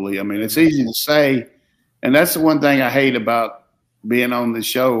probably. I mean, it's easy to say, and that's the one thing I hate about being on the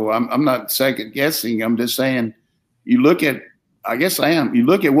show. I'm not second guessing. I'm just saying you look at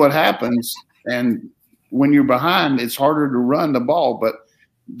what happens, and when you're behind, it's harder to run the ball. But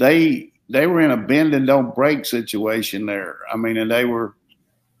they were in a bend and don't break situation there. I mean, and they were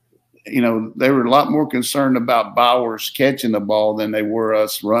a lot more concerned about Bowers catching the ball than they were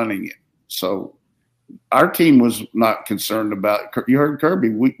us running it. So our team was not concerned about – you heard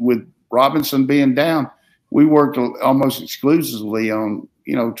Kirby, with Robinson being down – we worked almost exclusively on,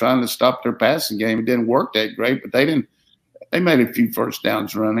 trying to stop their passing game. It didn't work that great, but they made a few first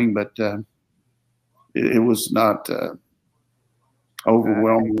downs running, but it was not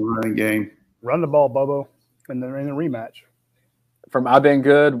overwhelming running game. Run the ball, Bobo, in the rematch. From I've Been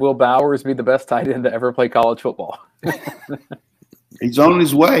Good, will Bowers be the best tight end to ever play college football? He's on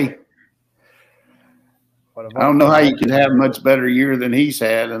his way. I don't know how you could have a much better year than he's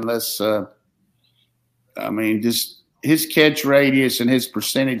had unless just his catch radius and his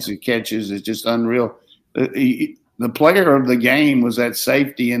percentage of catches is just unreal. The player of the game was that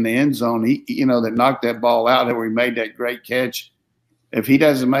safety in the end zone. He that knocked that ball out where he made that great catch. If he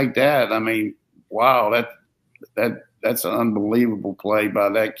doesn't make that, wow, that's an unbelievable play by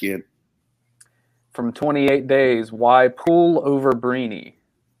that kid. from 28 Days, why Poole over Breeny?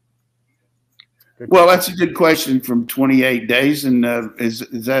 Well, that's a good question from 28 Days. And is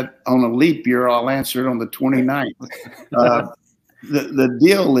that on a leap year? I'll answer it on the 29th. The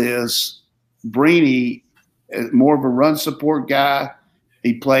deal is Breeny is more of a run support guy.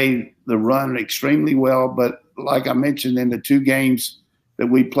 He played the run extremely well. But like I mentioned, in the 2 games that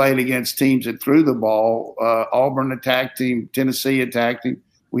we played against teams that threw the ball, Auburn attacked him, Tennessee attacked him.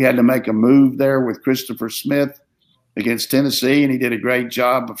 We had to make a move there with Christopher Smith against Tennessee, and he did a great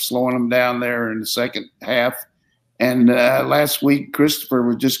job of slowing them down there in the second half. And last week, Christopher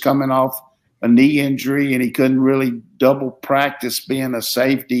was just coming off a knee injury, and he couldn't really double practice being a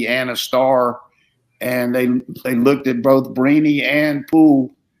safety and a star. And they looked at both Breeny and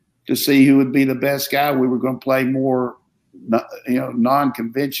Poole to see who would be the best guy. We were going to play more,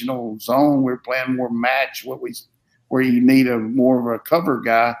 non-conventional zone. We were playing more match, where you need more of a cover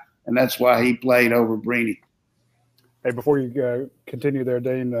guy, and that's why he played over Breeny. Hey, before you continue there,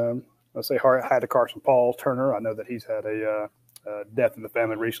 Dane, let's say hi to Carson Paul Turner. I know that he's had a death in the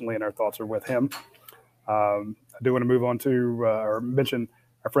family recently, and our thoughts are with him. I do want to move on to or mention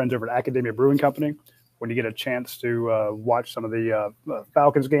our friends over at Academia Brewing Company. When you get a chance to watch some of the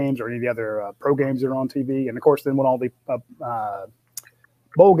Falcons games or any of the other pro games that are on TV, and of course, then when all the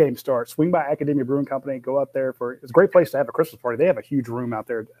bowl games start, swing by Academia Brewing Company, go out there it's a great place to have a Christmas party. They have a huge room out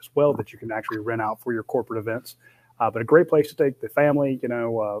there as well that you can actually rent out for your corporate events. But a great place to take the family,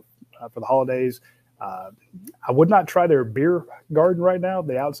 for the holidays. I would not try their beer garden right now.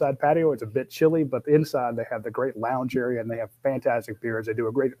 The outside patio, it's a bit chilly, but the inside they have the great lounge area and they have fantastic beers. They do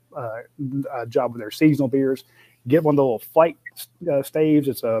a great job with their seasonal beers. Get one of the little flight staves.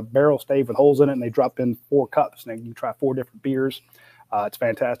 It's a barrel stave with holes in it, and they drop in 4 cups, and you can try 4 different beers. It's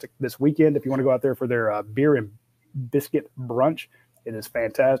fantastic. This weekend, if you want to go out there for their beer and biscuit brunch, it is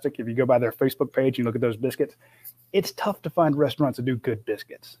fantastic. If you go by their Facebook page and look at those biscuits, it's tough to find restaurants that do good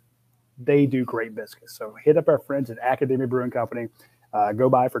biscuits. They do great biscuits. So hit up our friends at Academia Brewing Company. Go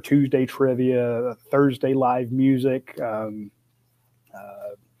by for Tuesday trivia, Thursday live music, the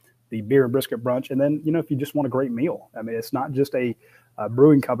beer and brisket brunch. And then, if you just want a great meal, I mean, it's not just a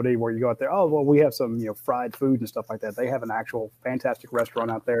brewing company where you go out there, oh, well, we have some, fried food and stuff like that. They have an actual fantastic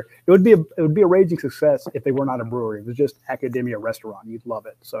restaurant out there. It would be a raging success if they were not a brewery. It was just Academia restaurant. You'd love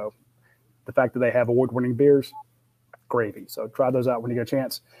it. So the fact that they have award-winning beers, gravy. So try those out when you get a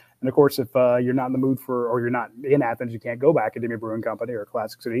chance. And of course, if you're not in the mood or you're not in Athens, you can't go by Academia Brewing Company or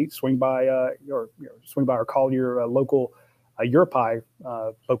Classic City. Swing by or call your local Europie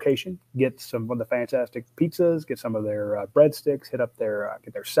location. Get some of the fantastic pizzas. Get some of their breadsticks. Hit up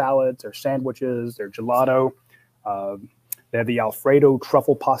get their salads, their sandwiches, their gelato. They have the Alfredo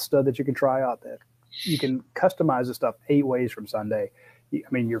truffle pasta that you can try out. That you can customize the stuff 8 ways from Sunday. I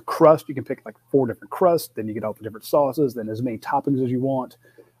mean, your crust, you can pick like 4 different crusts. Then you get all the different sauces. Then as many toppings as you want.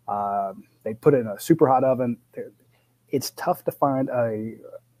 They put it in a super hot oven. It's tough to find a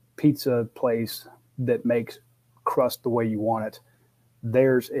pizza place that makes crust the way you want it.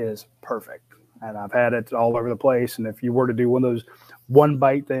 Theirs is perfect. And I've had it all over the place. And if you were to do one of those one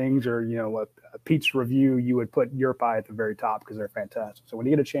bite things or, a pizza review, you would put your pie at the very top because they're fantastic. So when you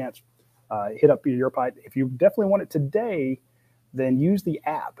get a chance, hit up your pie. If you definitely want it today, then use the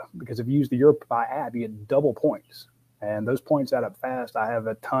app, because if you use the Your Pie app, you get double points. And those points add up fast. I have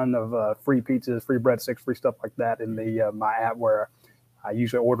a ton of free pizzas, free breadsticks, free stuff like that in the my app where I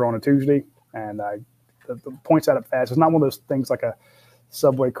usually order on a Tuesday, and the points add up fast. It's not one of those things like a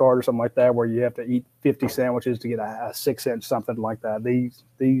Subway card or something like that where you have to eat 50 sandwiches to get a 6-inch something like that.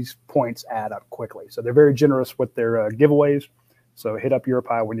 These points add up quickly. So they're very generous with their giveaways. So hit up Your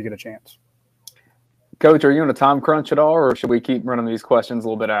Pie when you get a chance. Coach, are you in a time crunch at all, or should we keep running these questions a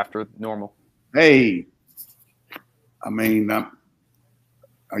little bit after normal? Hey, I mean, I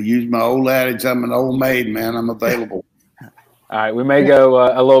use my old adage, I'm an old maid, man. I'm available. All right, we may go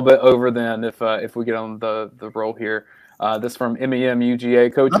a little bit over then if we get on the roll here. This from MEM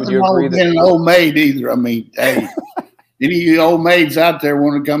UGA. Coach, would you agree that an old maid either? I mean, hey, any of you old maids out there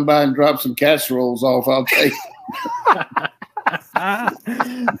want to come by and drop some casseroles off, I'll take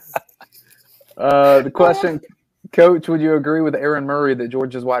it. The question, Coach, would you agree with Aaron Murray that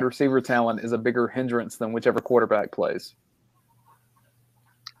Georgia's wide receiver talent is a bigger hindrance than whichever quarterback plays?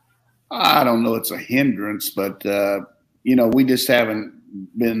 I don't know it's a hindrance, but, we just haven't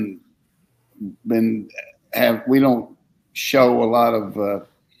we don't show a lot of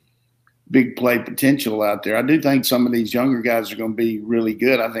big play potential out there. I do think some of these younger guys are going to be really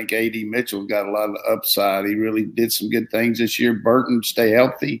good. I think A.D. Mitchell got a lot of upside. He really did some good things this year. Burton, stay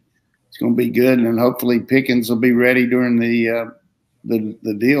healthy. It's going to be good, and then hopefully Pickens will be ready during the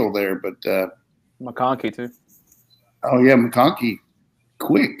deal there. But McConkey too. Oh yeah, McConkey,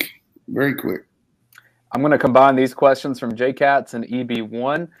 quick, very quick. I'm going to combine these questions from JCats and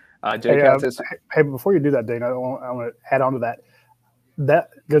EB1. Hey, before you do that, Dane, I want to add on to that. That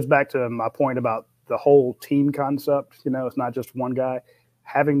goes back to my point about the whole team concept. It's not just one guy.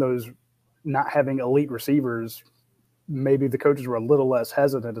 Not having elite receivers, maybe the coaches were a little less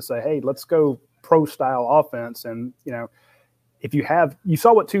hesitant to say, hey, let's go pro-style offense. And, if you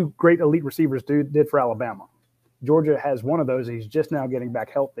saw what two great elite receivers did for Alabama. Georgia has one of those. He's just now getting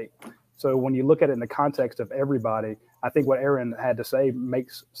back healthy. So when you look at it in the context of everybody, I think what Aaron had to say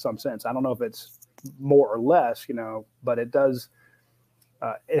makes some sense. I don't know if it's more or less, but it does.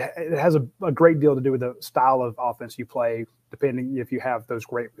 It has a great deal to do with the style of offense you play, depending if you have those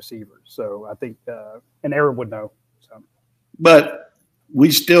great receivers. So I think, and Aaron would know. So, but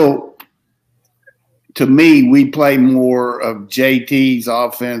we still, to me, we play more of JT's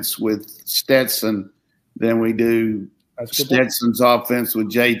offense with Stetson than we do Stetson's offense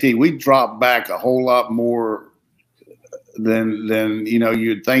with JT. We drop back a whole lot more than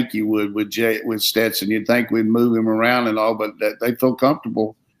you'd think you would with Stetson. You'd think we'd move him around and all, but they feel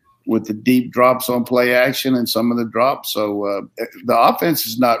comfortable with the deep drops on play action and some of the drops. So the offense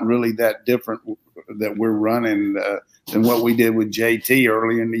is not really that different that we're running than what we did with JT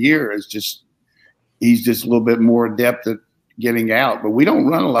early in the year. It's just he's just a little bit more adept at getting out. But we don't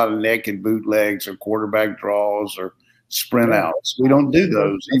run a lot of naked bootlegs or quarterback draws or sprint outs. We don't do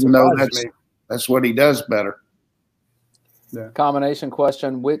those, even though that's what he does better. Yeah. Combination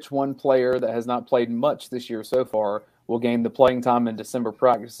question: which one player that has not played much this year so far will gain the playing time in December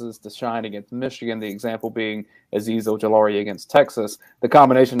practices to shine against Michigan? The example being Azeez Ojulari against Texas. The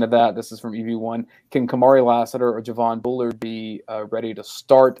combination of that, this is from EV1, can Kamari Lassiter or Javon Bullard be ready to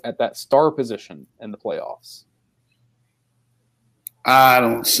start at that star position in the playoffs? I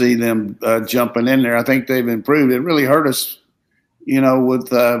don't see them jumping in there. I think they've improved. It really hurt us,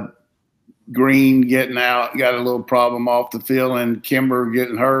 with Green getting out, got a little problem off the field, and Kimber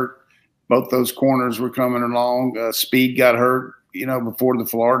getting hurt. Both those corners were coming along. Speed got hurt, before the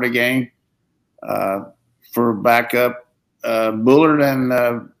Florida game for backup. Bullard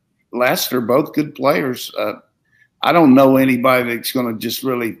and Lassiter, both good players. I don't know anybody that's going to just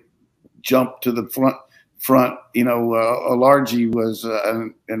really jump to the front. Olarji was,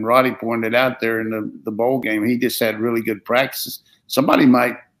 and Roddy pointed out there in the bowl game, he just had really good practices. Somebody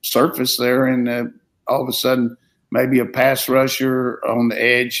might surface there and all of a sudden maybe a pass rusher on the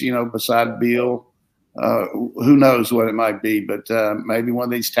edge, beside Beal. Who knows what it might be, but maybe one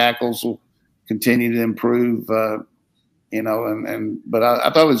of these tackles will continue to improve, but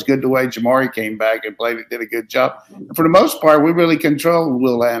I thought it was good the way Jamari came back and did a good job. And for the most part, we really controlled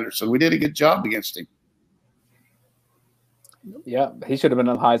Will Anderson. We did a good job against him. Yeah, he should have been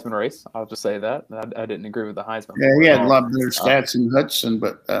in the Heisman race. I'll just say that. I didn't agree with the Heisman. Yeah, he had a lot better stats than Hudson,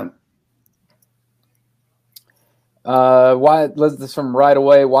 but why? This from right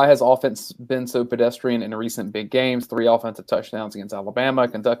away. Why has offense been so pedestrian in recent big games? 3 offensive touchdowns against Alabama,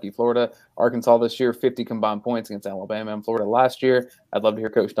 Kentucky, Florida, Arkansas this year. 50 combined points against Alabama and Florida last year. I'd love to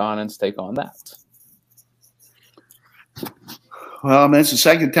hear Coach Donnan's take on that. Well, it's the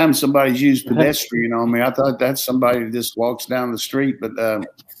second time somebody's used pedestrian on me. I thought that's somebody that just walks down the street, but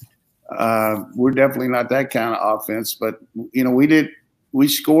we're definitely not that kind of offense. But we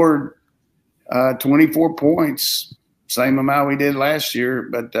scored 24 points, same amount we did last year.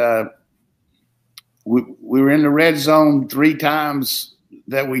 But we were in the red zone 3 times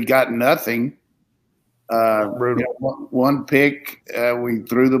that we got nothing. One pick, we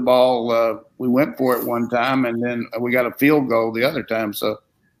threw the ball. We went for it one time, and then we got a field goal the other time. So,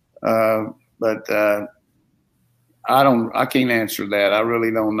 but I can't answer that. I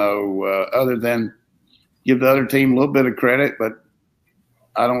really don't know. Other than give the other team a little bit of credit, but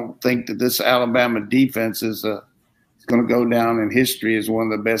I don't think that this Alabama defense is going to go down in history as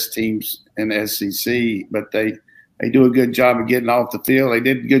one of the best teams in the SEC. But they do a good job of getting off the field. They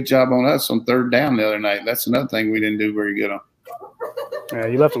did a good job on us on 3rd down the other night. That's another thing we didn't do very good on. Yeah,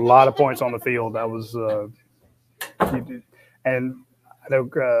 you left a lot of points on the field. That was and I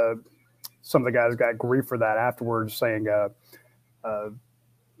know some of the guys got grief for that afterwards, saying,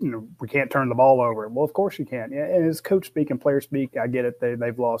 we can't turn the ball over. Well, of course you can. Yeah, and it's coach speak and player speak. I get it.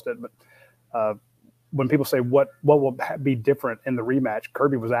 They've lost it. But when people say what will be different in the rematch,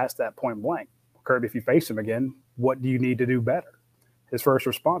 Kirby was asked that point blank. Kirby, if you face him again, what do you need to do better? His first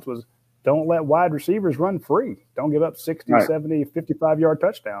response was, don't let wide receivers run free. Don't give up 60, right. 70, 55-yard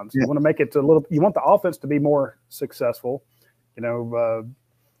touchdowns. Yeah. You want to make it you want the offense to be more successful.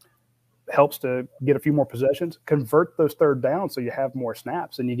 helps to get a few more possessions, convert those third downs so you have more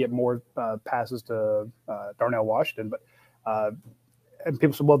snaps and you get more passes to Darnell Washington. But and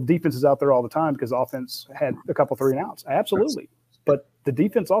people say, well, the defense is out there all the time because the offense had a couple 3-and-outs. Absolutely. But the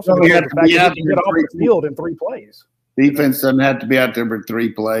defense also controls the fact that you can get off the field in 3 plays. Defense doesn't have to be out there for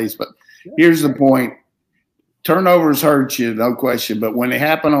 3 plays. But here's the point. Turnovers hurt you, no question. But when they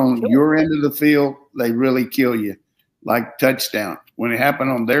happen on your end of the field, they really kill you, like touchdown. When it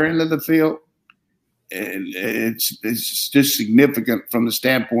happened on their end of the field, it's just significant from the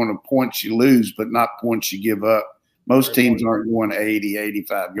standpoint of points you lose, but not points you give up. Most teams aren't going 80,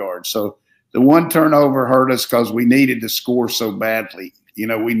 85 yards. So the one turnover hurt us because we needed to score so badly. You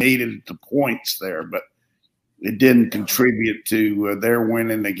know, we needed the points there, but it didn't contribute to their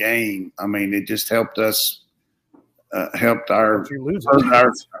winning the game. I mean, it just helped us, hurt our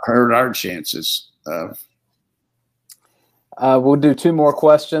chances. We'll do 2 more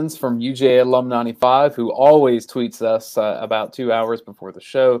questions from UGA Alum 95, who always tweets us about 2 hours before the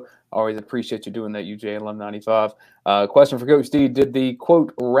show. Always appreciate you doing that, UGA Alum 95. Question for Coach D. Did the,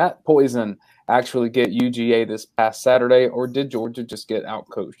 quote, rat poison actually get UGA this past Saturday, or did Georgia just get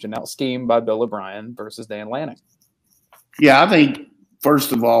out-coached and out-schemed by Bill O'Brien versus Dan Lanning? Yeah, I think,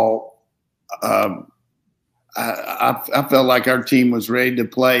 first of all, I felt like our team was ready to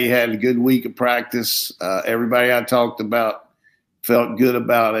play, had a good week of practice. Everybody I talked about felt good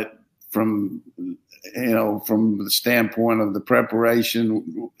about it from the standpoint of the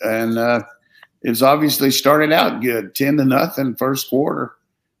preparation. And it's obviously started out good, 10-0 first quarter.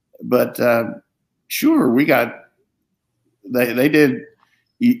 But sure, we got they did.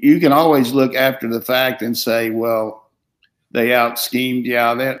 You can always look after the fact and say, well, they out-schemed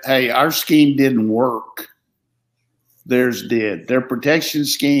you. Hey, our scheme didn't work. Theirs did. Their protection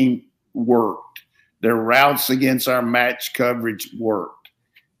scheme worked. Their routes against our match coverage worked.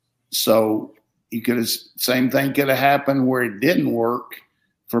 So same thing could have happened where it didn't work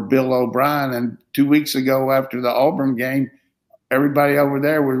for Bill O'Brien. And 2 weeks ago after the Auburn game, everybody over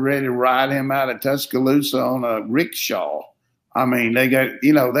there was ready to ride him out of Tuscaloosa on a rickshaw. I mean, they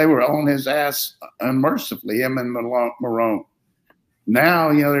were on his ass unmercifully, him and Marone.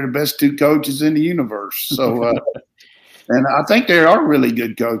 Now, they're the best 2 coaches in the universe. So, and I think they are really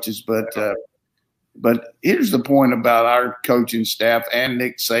good coaches, but here's the point about our coaching staff and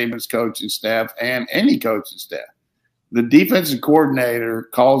Nick Saban's coaching staff and any coaching staff. The defensive coordinator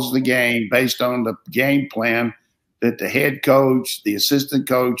calls the game based on the game plan that the head coach, the assistant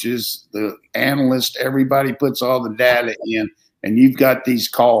coaches, the analyst, everybody puts all the data in, and you've got these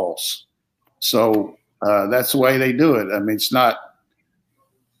calls. So that's the way they do it. I mean, it's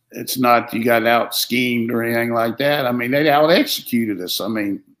not you got out schemed or anything like that. I mean, they out executed us. I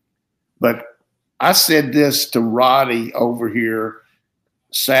mean, but I said this to Radi over here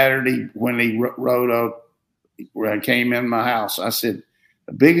Saturday when he rode up, where I came in my house. I said,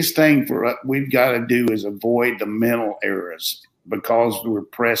 the biggest thing for us we've got to do is avoid the mental errors because we're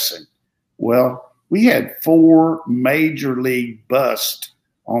pressing. Well, we had 4 major league busts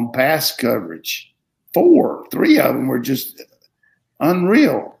on pass coverage. 4. 3 of them were just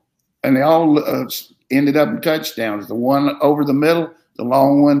unreal. And they all ended up in touchdowns. The one over the middle, the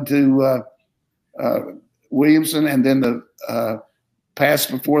long one to Williamson, and then the pass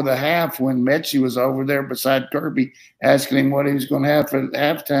before the half when Mechie was over there beside Kirby asking him what he was going to have for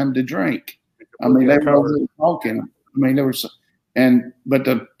halftime to drink. I mean, they were over there talking. I mean, but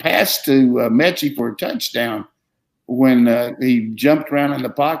the pass to Mechie for a touchdown when he jumped around in the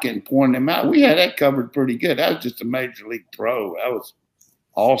pocket and pointed him out, we had that covered pretty good. That was just a major league throw. That was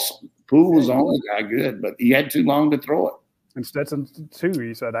awesome. Poole was the only guy good, but he had too long to throw it. And Stetson too.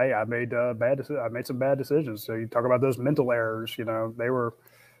 He said, "Hey, I made some bad decisions." So you talk about those mental errors. They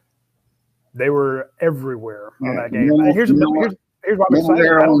were everywhere on that game. Here's what I'm saying.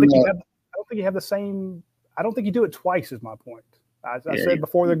 I don't think you have the same. I don't think you do it twice. Is my point. I said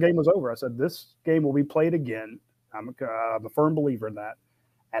before the game was over. I said this game will be played again. I'm a firm believer in that.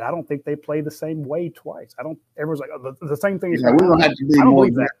 And I don't think they play the same way twice. Everyone's like, the same thing is we don't have to be more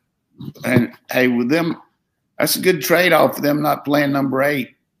believe that. And hey, with them, that's a good trade-off for them not playing number 8.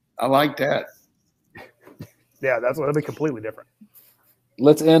 I like that. Yeah, that'll be completely different.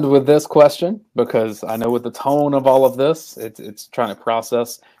 Let's end with this question because I know with the tone of all of this, it's trying to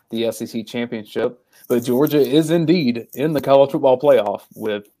process the SEC championship. But Georgia is indeed in the college football playoff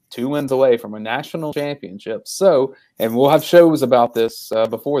with 2 wins away from a national championship. So, and we'll have shows about this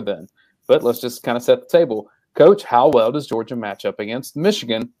before then. But let's just kind of set the table. Coach, how well does Georgia match up against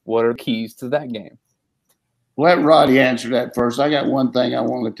Michigan? What are the keys to that game? Let Roddy answer that first. I got one thing I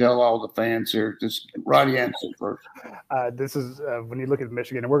want to tell all the fans here. Just Roddy answer first. This is when you look at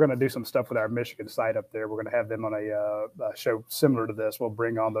Michigan, and we're going to do some stuff with our Michigan site up there. We're going to have them on a show similar to this. We'll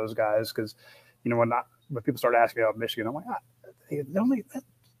bring on those guys because, when people start asking about Michigan, I'm like,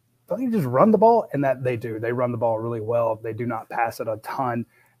 don't you just run the ball? And that they do. They run the ball really well. They do not pass it a ton.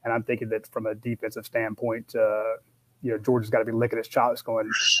 And I'm thinking that from a defensive standpoint, Georgia's got to be licking his chops going,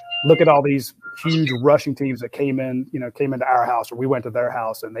 look at all these huge rushing teams that came into our house, or we went to their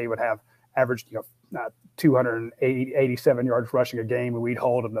house, and they would have averaged, 287 yards rushing a game, and we'd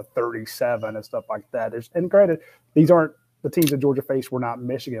hold them to 37 and stuff like that. And granted, these aren't the teams that Georgia faced were not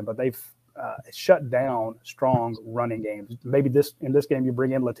Michigan, but they've shut down strong running games. Maybe in this game you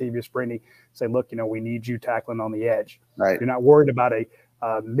bring in Latavius Brini, say, look, we need you tackling on the edge. Right. You're not worried about a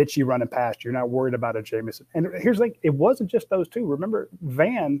Mitchie running past. You're not worried about a Jamison. And here's the thing, it wasn't just those two. Remember,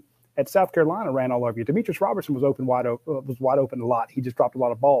 Van at South Carolina ran all over you. Demetrius Robertson was wide open a lot. He just dropped a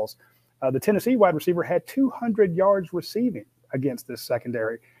lot of balls. The Tennessee wide receiver had 200 yards receiving against this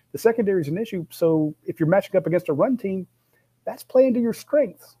secondary. The secondary is an issue. So if you're matching up against a run team, that's playing to your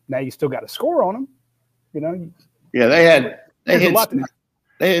strengths. Now you still got to score on them. Yeah, they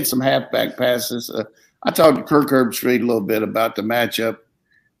had some halfback passes. I talked to Kirk Herbstreit a little bit about the matchup,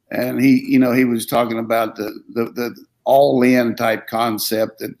 and he was talking about the all-in type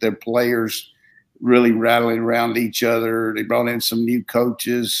concept that their players really rallied around each other. They brought in some new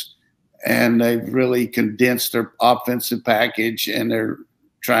coaches, and they've really condensed their offensive package, and they're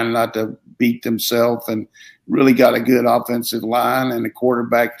trying not to beat themselves, and really got a good offensive line, and the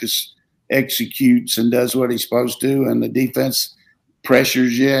quarterback just executes and does what he's supposed to, and the defense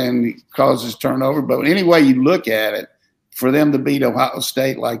pressures you and causes turnover. But any way you look at it, for them to beat Ohio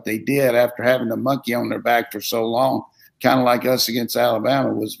State like they did after having the monkey on their back for so long, kind of like us against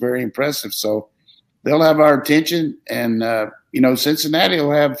Alabama, was very impressive. So they'll have our attention, and Cincinnati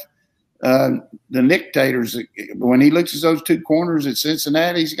will have the dictators. When he looks at those two corners that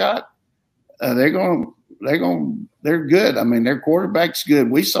Cincinnati's got, they're good. I mean, their quarterback's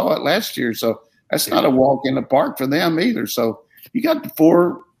good. We saw it last year, so that's not a walk in the park for them either. So you got the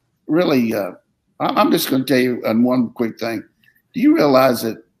four really. I'm just going to tell you one quick thing. Do you realize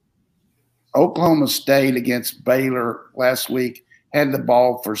that Oklahoma State against Baylor last week had the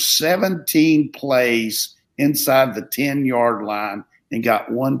ball for 17 plays inside the 10-yard line and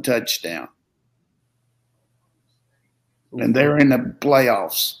got one touchdown? And they're in the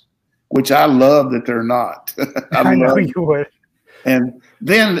playoffs, which I love that they're not. I know you would. And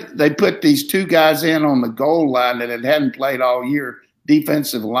then they put these two guys in on the goal line that hadn't played all year,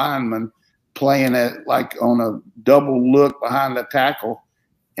 defensive linemen, playing it like on a double look behind the tackle.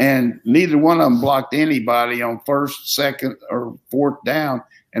 And neither one of them blocked anybody on first, second, or fourth down.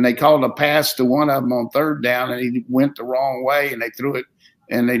 And they called a pass to one of them on third down, and he went the wrong way, and they threw it,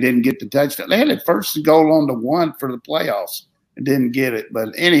 and they didn't get the touchdown. They had it first and goal on the one for the playoffs and didn't get it. But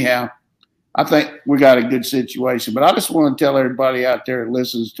anyhow, I think we got a good situation. But I just want to tell everybody out there that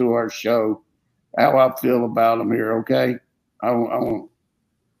listens to our show how I feel about them here, okay? I want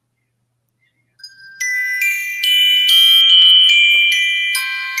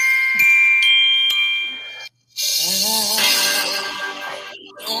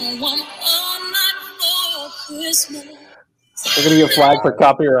We're going to get flagged for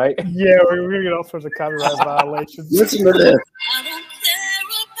copyright. Yeah, we're going to get all sorts of copyright violations. Listen to this.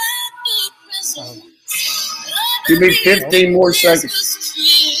 Give me 15 more seconds.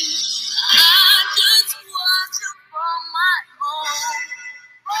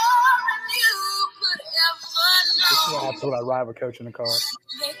 I told our rival coach in the car.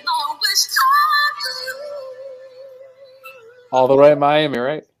 All the way in Miami,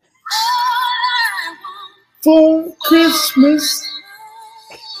 right? For Christmas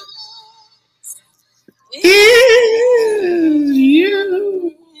is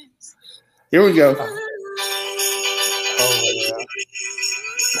you. Here we go. Oh,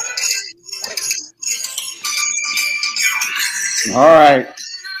 yeah. All right.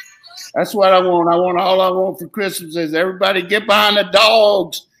 That's what I want. All I want for Christmas is everybody get behind the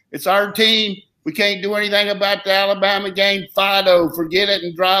dogs. It's our team. We can't do anything about the Alabama game. Fido, forget it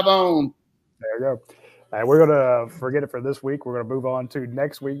and drive on. There you go. We're going to forget it for this week. We're going to move on to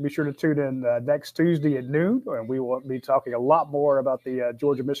next week. Be sure to tune in next Tuesday at noon, and we will be talking a lot more about the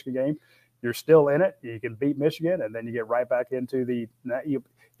Georgia-Michigan game. You're still in it. You can beat Michigan, and then you get right back into you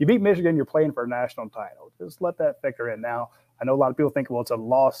beat Michigan, you're playing for a national title. Just let that factor in. Now, I know a lot of people think, well, it's a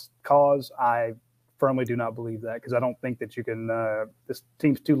lost cause. I firmly do not believe that because I don't think that you can this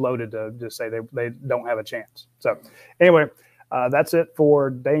team's too loaded to just say they don't have a chance. So, anyway, That's it for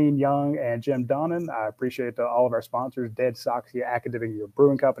Dayne Young and Jim Donnan. I appreciate all of our sponsors, Dead Soxy, Academia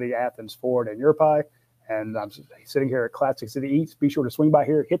Brewing Company, Athens Ford, and Your Pie. And I'm sitting here at Classic City Eats. Be sure to swing by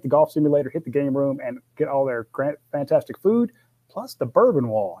here, hit the golf simulator, hit the game room, and get all their fantastic food, plus the bourbon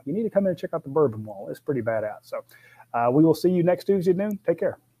wall. You need to come in and check out the bourbon wall. It's pretty badass. So we will see you next Tuesday at noon. Take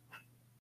care.